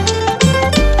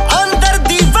अंदर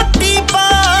दी वट्टी पा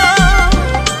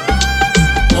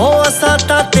हो असां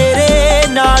तां तेरे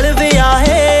नाल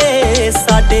विआहे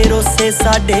साडे रोसे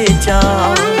साडे चा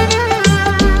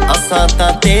असां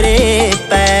तां तेरे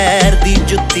पैर दी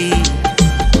जुत्ती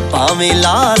भावें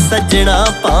ला सजना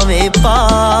भावें पा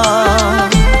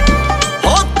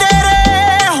हो तेरे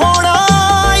होना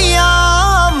या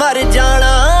मर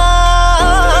जाना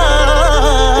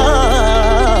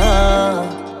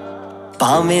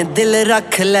भावें दिल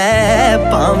रख ले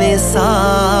भावें सा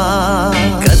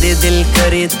कदे दिल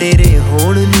करे तेरे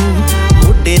होण नू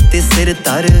मोढे ते सिर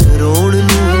धर रोण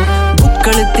नू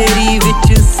बुक्कल तेरी विच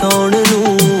सौण नू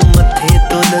मथे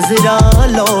तो नजरां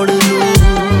लाउण नू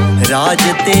राज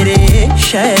तेरे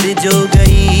शहर जो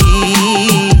गई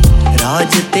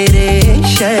राज तेरे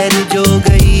शहर जो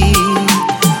गई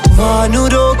वानू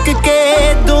रोक के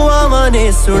दुआवां ने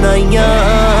सुनाइयां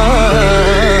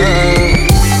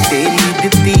तेरी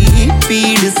दित्ती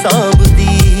पीड़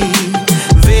सांभदी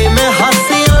वे मैं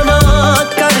हासियां ना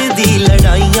करदी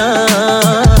लड़ाइयां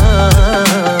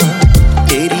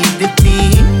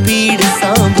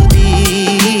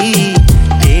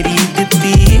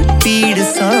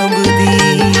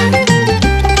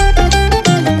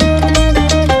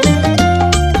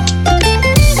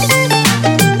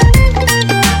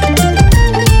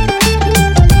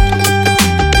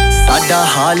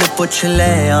हाल पुछ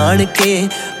ले आण के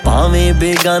भावें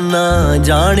बेगाना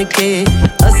जान के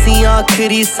असीं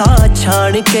आखरी साह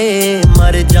छाण के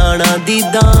मर जाना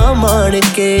दीदा मान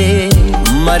के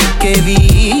मर के भी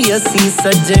असीं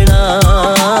सजना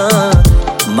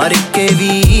मर के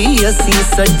भी असीं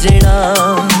सजना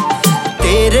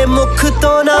तेरे मुख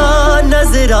तो ना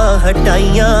नजरां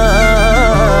हटाइयां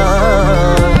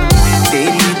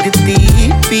तेरी दित्ती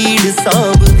पीड़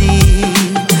सांभदी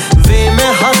वे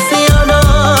मैं हासियां ना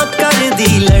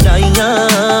करदी लड़ाइयां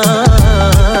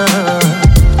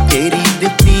तेरी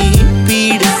दित्ती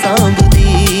पीड़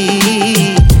सांभदी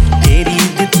तेरी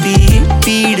दित्ती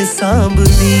पीड़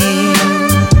सांभदी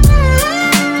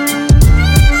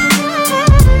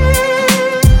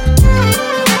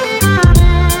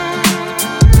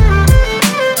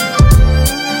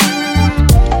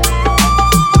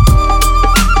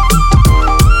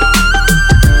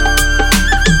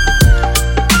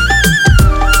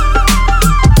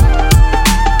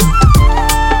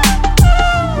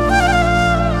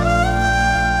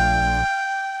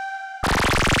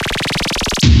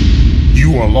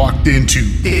You are locked into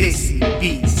Desi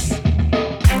Beats.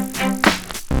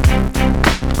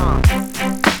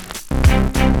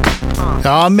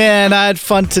 Oh man, I had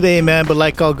fun today, man, but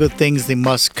like all good things, they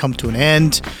must come to an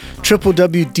end.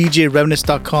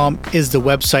 www.djreminisce.com is the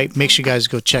website. Make sure you guys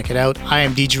go check it out. I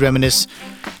am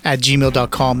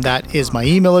djreminisce@gmail.com. That is my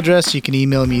email address. You can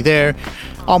email me there.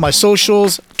 All my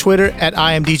socials, Twitter at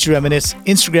IamDJReminisce,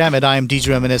 Instagram at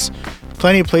IamDJReminisce.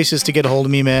 Plenty of places to get a hold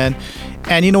of me, man.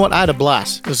 And you know what? I had a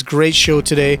blast. It was a great show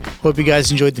today. Hope you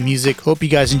guys enjoyed the music. Hope you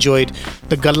guys enjoyed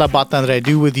the Galla Batan that I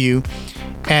do with you.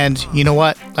 And you know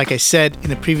what? Like I said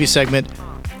in the previous segment,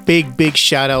 big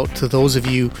shout out to those of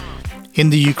you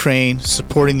in the Ukraine,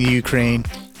 supporting the Ukraine,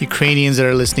 Ukrainians that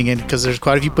are listening in, because there's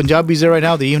quite a few Punjabis there right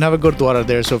now. They even have a Gurdwara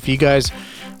there. So if you guys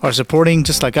are supporting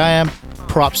just like I am,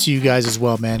 props to you guys as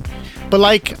well, man. But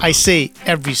like I say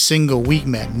every single week,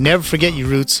 man, never forget your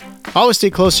roots. Always stay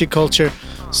close to your culture.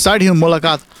 Sadi hun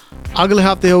mulaqat agle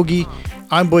hafte hogi.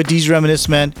 I'm boy DJ Reminisce,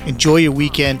 man. Enjoy your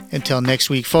weekend. Until next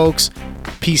week, folks.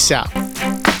 Peace out.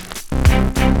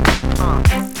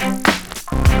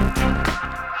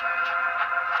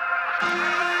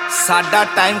 ਸਾਡਾ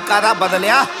time ਕਾਦਾ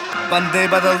ਬਦਲਿਆ ਬੰਦੇ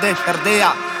ਬਦਲਦੇ ਫਿਰਦੇ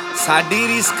ਆ ਸਾਡੀ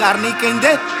ਰੀਸ ਕਰਨੀ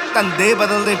ਕਹਿੰਦੇ ਧੰਦੇ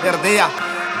ਬਦਲਦੇ ਫਿਰਦੇ ਆ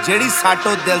ਜਿਹੜੀ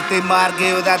ਸਾਟੋ ਦਿਲ ਤੇ ਮਾਰ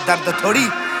ਗਏ ਉਹਦਾ ਦਰਦ ਥੋੜੀ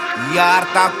ਯਾਰ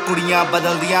ਤਾਂ ਕੁੜੀਆਂ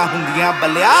ਬਦਲਦੀਆਂ ਹੁੰਦੀਆਂ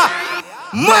ਬੱਲਿਆ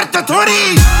ਮਰਦ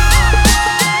ਥੋੜੀ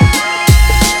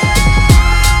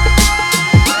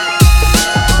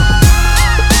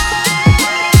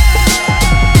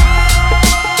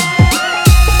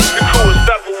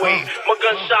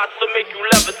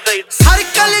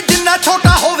ਸਰਕਲ ਜਿੰਨਾ ਛੋਟਾ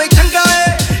ਹੋਵੇ ਚੰਗਾ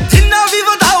ਏ ਜਿੰਨਾ ਵੀ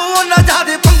ਵਧਾਓ ਉਹਨਾਂ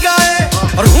ਜ਼ਿਆਦੇ ਪੰਗਾ ਏ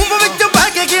ਰੂਮ ਵਿੱਚ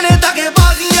ਬਹਿ ਕੇ ਗਿਣੇ ਦਗੇ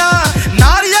ਬਾਜ਼ੀਆਂ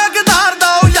ਨਾਰੀਆਂ ਗਦਾਰ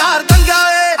ਦਾ ਉਹ ਯਾਰ ਦੰਗਾ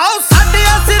ਏ ਆਓ ਸਾਡੇ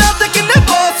ਸਿਰਾਂ ਤੇ ਕਿੰਨੇ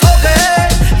ਬੋਸ ਹੋ ਗਏ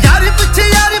ਯਾਰੀ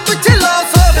ਪਿੱਛੇ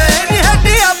ਲੋਸ ਹੋ ਗਏ ਨੀ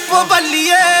ਹੈਡੀ ਅੱਪ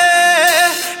ਬੱਲੀਏ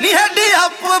ਨੀ ਹੈਡੀ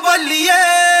ਅੱਪ ਬੱਲੀਏ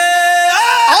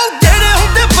ਆਓ ਜਿਹੜੇ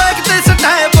ਹੁੰਦੇ ਬੈਕ ਤੇ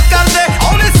ਸਟੈਪ ਕਰਦੇ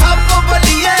ਉਹਨੇ ਸੱਪ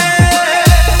ਬੱਲੀਏ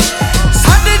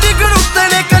ਸਾਡੇ ਡਿਗਣ ਉੱਤੇ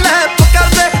ਨੇ ਕਲੈਪ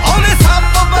ਕਰਦੇ ਉਹਨੇ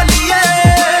ਸੱਪ ਬੱਲੀਏ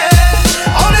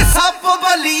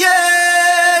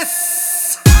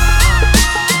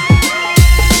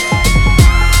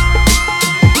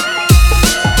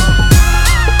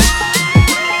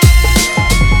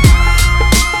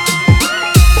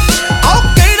ਆਓ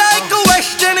ਕਿਹੜਾ ਇੱਕ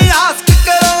ਕੁਐਸਚਨ ਆਸਕ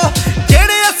ਕਰੋ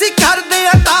ਜਿਹੜੇ ਅਸੀਂ ਕਰਦੇ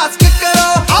ਆ ਟਾਸਕ ਕਰੋ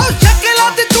ਆਓ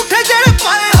ਸ਼ਕਲਾਂ ਤੇ ਝੂਠੇ ਜਿਹੜੇ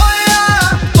ਪਾਏ ਹੋਏ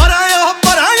ਆ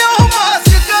ਪਰਾਇਓ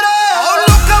ਮਾਸਕ ਕਰੋ ਆਓ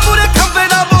ਲੋਕਾਂ ਮੂਰੇ ਖੰਬੇ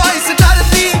ਦਾ ਵੌਇਸ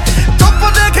ਡਰਦੀ ਚੁੱਪ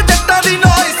ਦੇਖ ਜੱਟਾਂ ਦੀ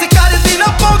ਨੋਇਸ ਕਰਦੀ ਨਾ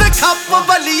ਪਾਉਂਦੇ ਖੱਪ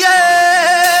ਬੱਲੀਏ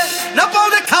ਨਾ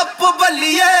ਪਾਉਂਦੇ ਖੱਪ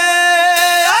ਬੱਲੀਏ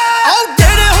ਆਓ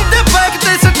ਜਿਹੜੇ ਹੁੰਦੇ ਬੈਕ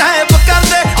ਤੇ ਸਟੈਪ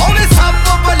ਕਰਦੇ ਉਹਨੇ ਸੱਪ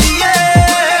ਬੱਲੀਏ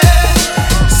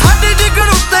ਸਾਡੇ ਡਿਗਣ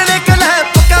ਉੱਤੇ ਨੇ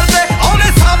ਕਲੈਪ ਕਰਦੇ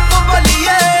ਉਹਨੇ ਸੱਪ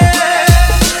ਬੱਲੀਏ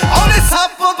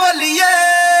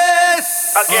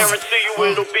I guarantee you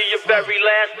it'll be your very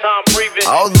last time breathing.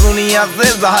 ਆਓ ਦੁਨੀਆ ਤੇ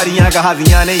ਜ਼ਾਰੀਆਂ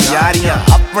ਕਹਾਦੀਆਂ ਨੇ ਯਾਰੀਆਂ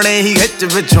ਆਪਣੇ ਹੀ ਖਿੱਚ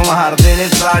ਵਿੱਚੋਂ ਮਾਰਦੇ ਨੇ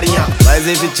ਤਾੜੀਆਂ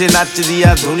ਵੈਸੇ ਪਿੱਛੇ ਨੱਚਦੀ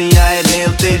ਆ ਦੁਨੀਆ ਏ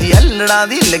ਨੇਲ ਤੇ ਜੀ ਹੱਲੜਾਂ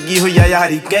ਦੀ ਲੱਗੀ ਹੋਈ ਆ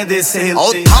ਯਾਰੀ ਕਹਿੰਦੇ ਸੇਲ ਤੇ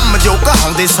ਉਹ ਥੰਮ ਜੋ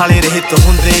ਕਹਾਉਂਦੇ ਸਾਲੇ ਰਹਿਤ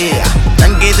ਹੁੰਦੇ ਆ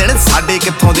ਚੰਗੇ ਦਿਨ ਸਾਡੇ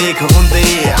ਕਿੱਥੋਂ ਦੇਖ ਹੁੰਦੇ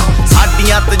ਆ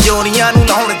ਸਾਡੀਆਂ ਤਜੋਰੀਆਂ ਨੂੰ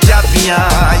ਲਾਉਣ ਚਾਬੀਆਂ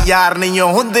ਯਾਰ ਨਹੀਂ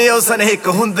ਹੁੰਦੇ ਉਹ ਸਨੇਕ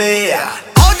ਹੁੰਦੇ ਆ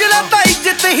ਔਜਲਾ ਤਾਂ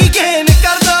ਇੱਜ਼ਤ ਹੀ ਗੇਨ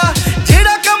ਕਰਦਾ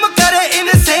ਜਿਹੜਾ ਕੰਮ ਕਰੇ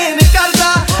ਇਨਸੇਨ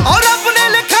ਕਰਦਾ ਔਰ ਰੱਬ ਨੇ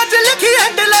ਲਿਖਾਂ 'ਚ ਲਿਖੀ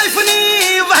ਐਂਡ ਲਾਈਫ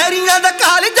ਨੀ ਵਹਿਰੀਆਂ ਦਾ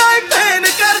ਕਾਲ ਜਾਏ ਫੇਨ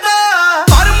ਕਰਦਾ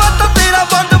ਪਰ ਮਤ ਤੇਰਾ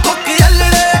ਬੰਦ ਭੁੱਕੇ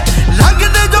ਅਲੜੇ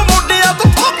ਲੰਘਦੇ ਜੋ ਮੋਢਿਆਂ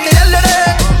ਤੋਂ ਠੋਕੇ ਅਲੜੇ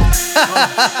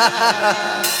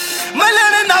ਮੈਂ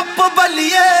ਲੈਣੇ ਨੱਪ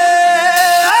ਬੱਲੀਏ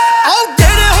ਆਓ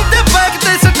ਜਿਹੜੇ ਹੁੰਦੇ ਬੈਕ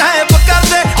ਤੇ ਸਟੈਪ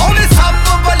ਕਰਦੇ ਉਹਨੇ ਸੱਪ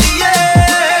ਬੱਲੀਏ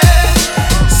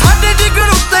ਸਾਡੇ ਡਿਗਣ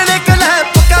ਉੱਤੇ ਨੇ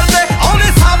ਕਲੈਪ ਕਰਦੇ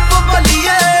ਉਹਨੇ ਸੱਪ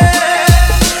ਬੱਲੀਏ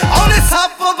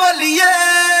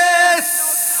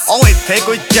ਉਹ ਇੱਥੇ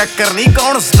ਕੋਈ ਚੱਕਰ ਨਹੀਂ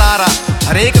ਕੌਣ ਸਟਾਰ ਆ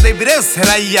ਹਰੇਕ ਦੇ ਵੀਰੇ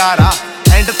ਸਿਰਾ ਹੀ ਯਾਰ ਆ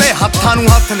ਐਂਡ ਤੇ ਹੱਥਾਂ ਨੂੰ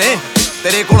ਹੱਥ ਨੇ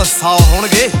ਤੇਰੇ ਕੋਲ 100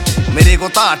 ਹੋਣਗੇ ਮੇਰੇ ਕੋਲ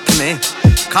ਤਾਂ 8 ਨੇ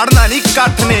ਖੜਨਾ ਨਹੀਂ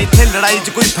ਇਕੱਠ ਨੇ ਇੱਥੇ ਲੜਾਈ 'ਚ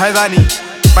ਕੋਈ ਫਾਇਦਾ ਨਹੀਂ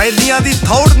ਪਹਿਲੀਆਂ ਦੀ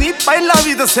ਥੋੜ ਨਹੀਂ ਪਹਿਲਾਂ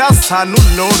ਵੀ ਦੱਸਿਆ ਸਾਨੂੰ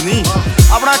ਲੋੜ ਨਹੀਂ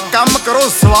ਆਪਣਾ ਕੰਮ ਕਰੋ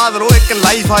ਸਵਾਦ ਲਓ ਇੱਕ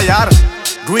ਲਾਈਫ ਆ ਯਾਰ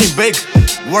doing big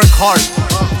work hard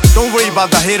don't worry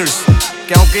about the haters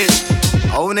ਕਿਉਂਕਿ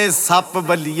ਉਹਨੇ ਸੱਪ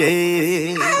ਬੱਲੀਏ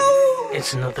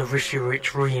It's another Rishi Rich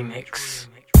remix.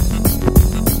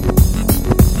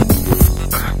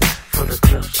 For the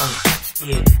clubs,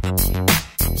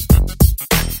 yeah.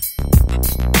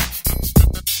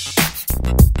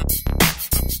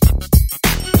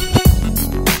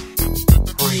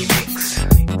 Remix.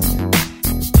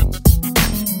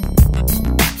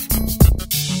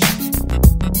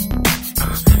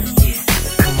 Yeah,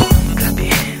 come on, clap your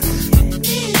hands.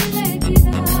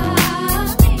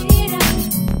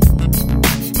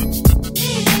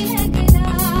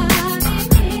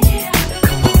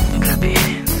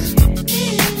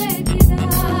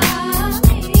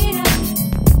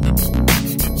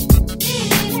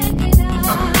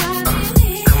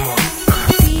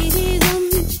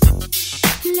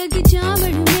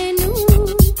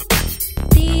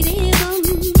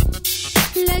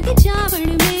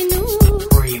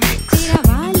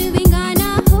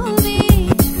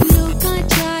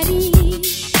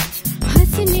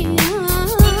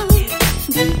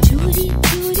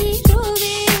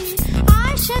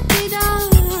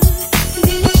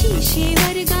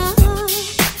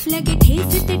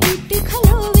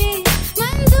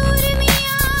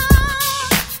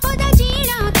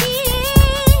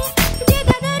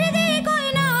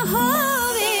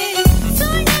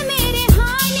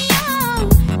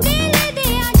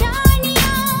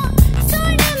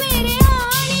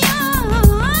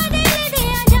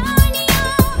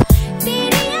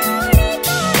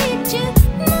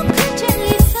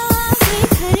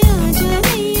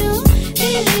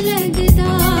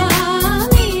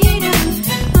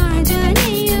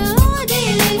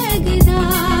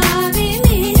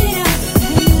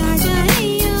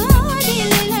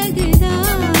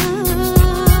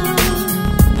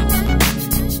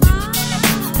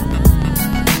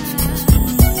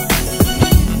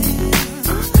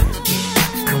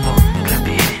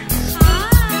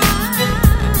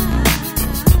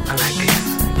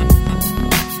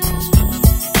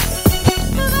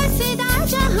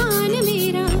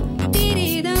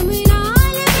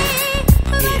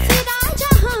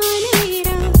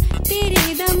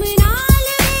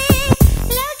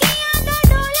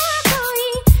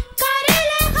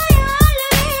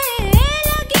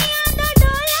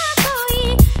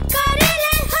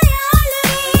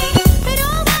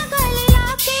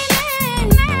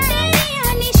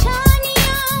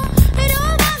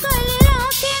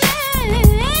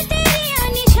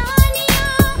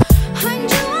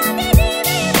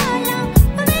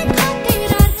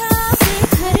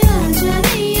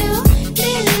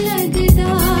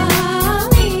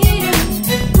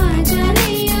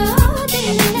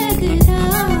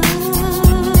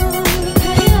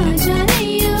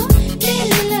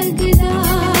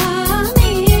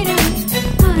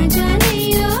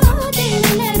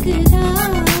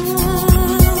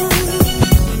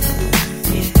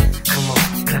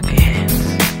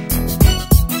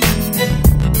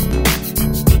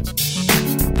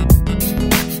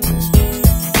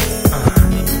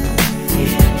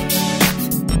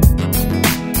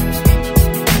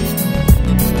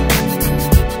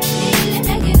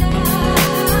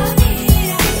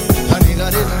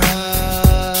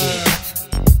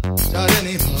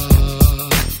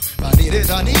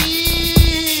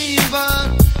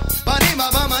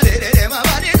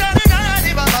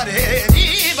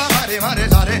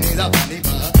 za pa ni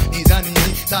pa ni za ni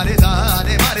sa re za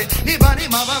re ma re ni pa ni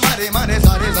ma re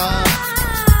sa re za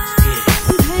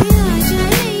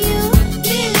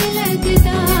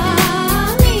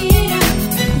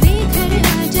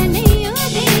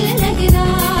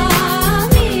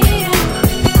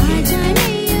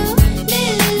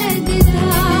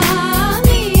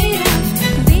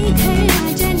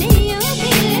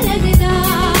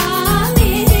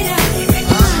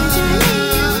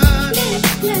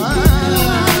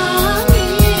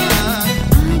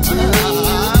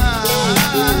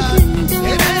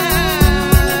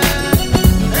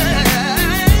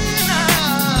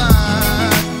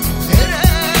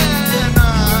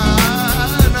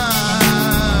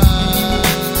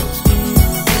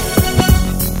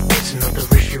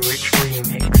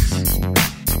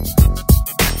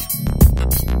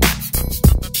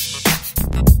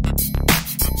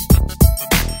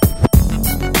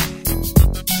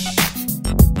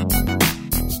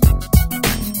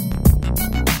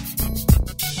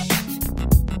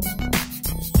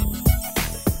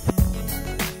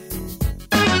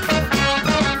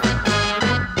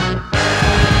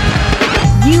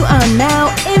You are now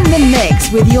in the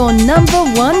mix with your number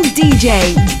one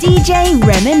DJ, DJ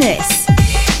Reminisce.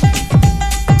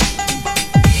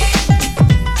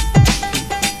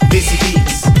 Desi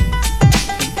Beats,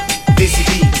 Desi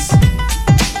Beats,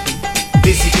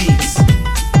 Desi Beats,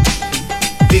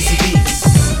 Desi Beats.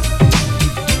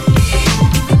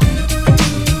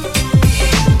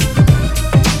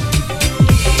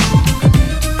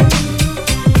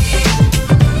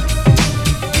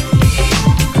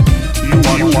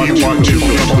 You want to the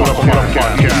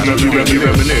podcast,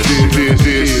 Reminisce. This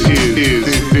is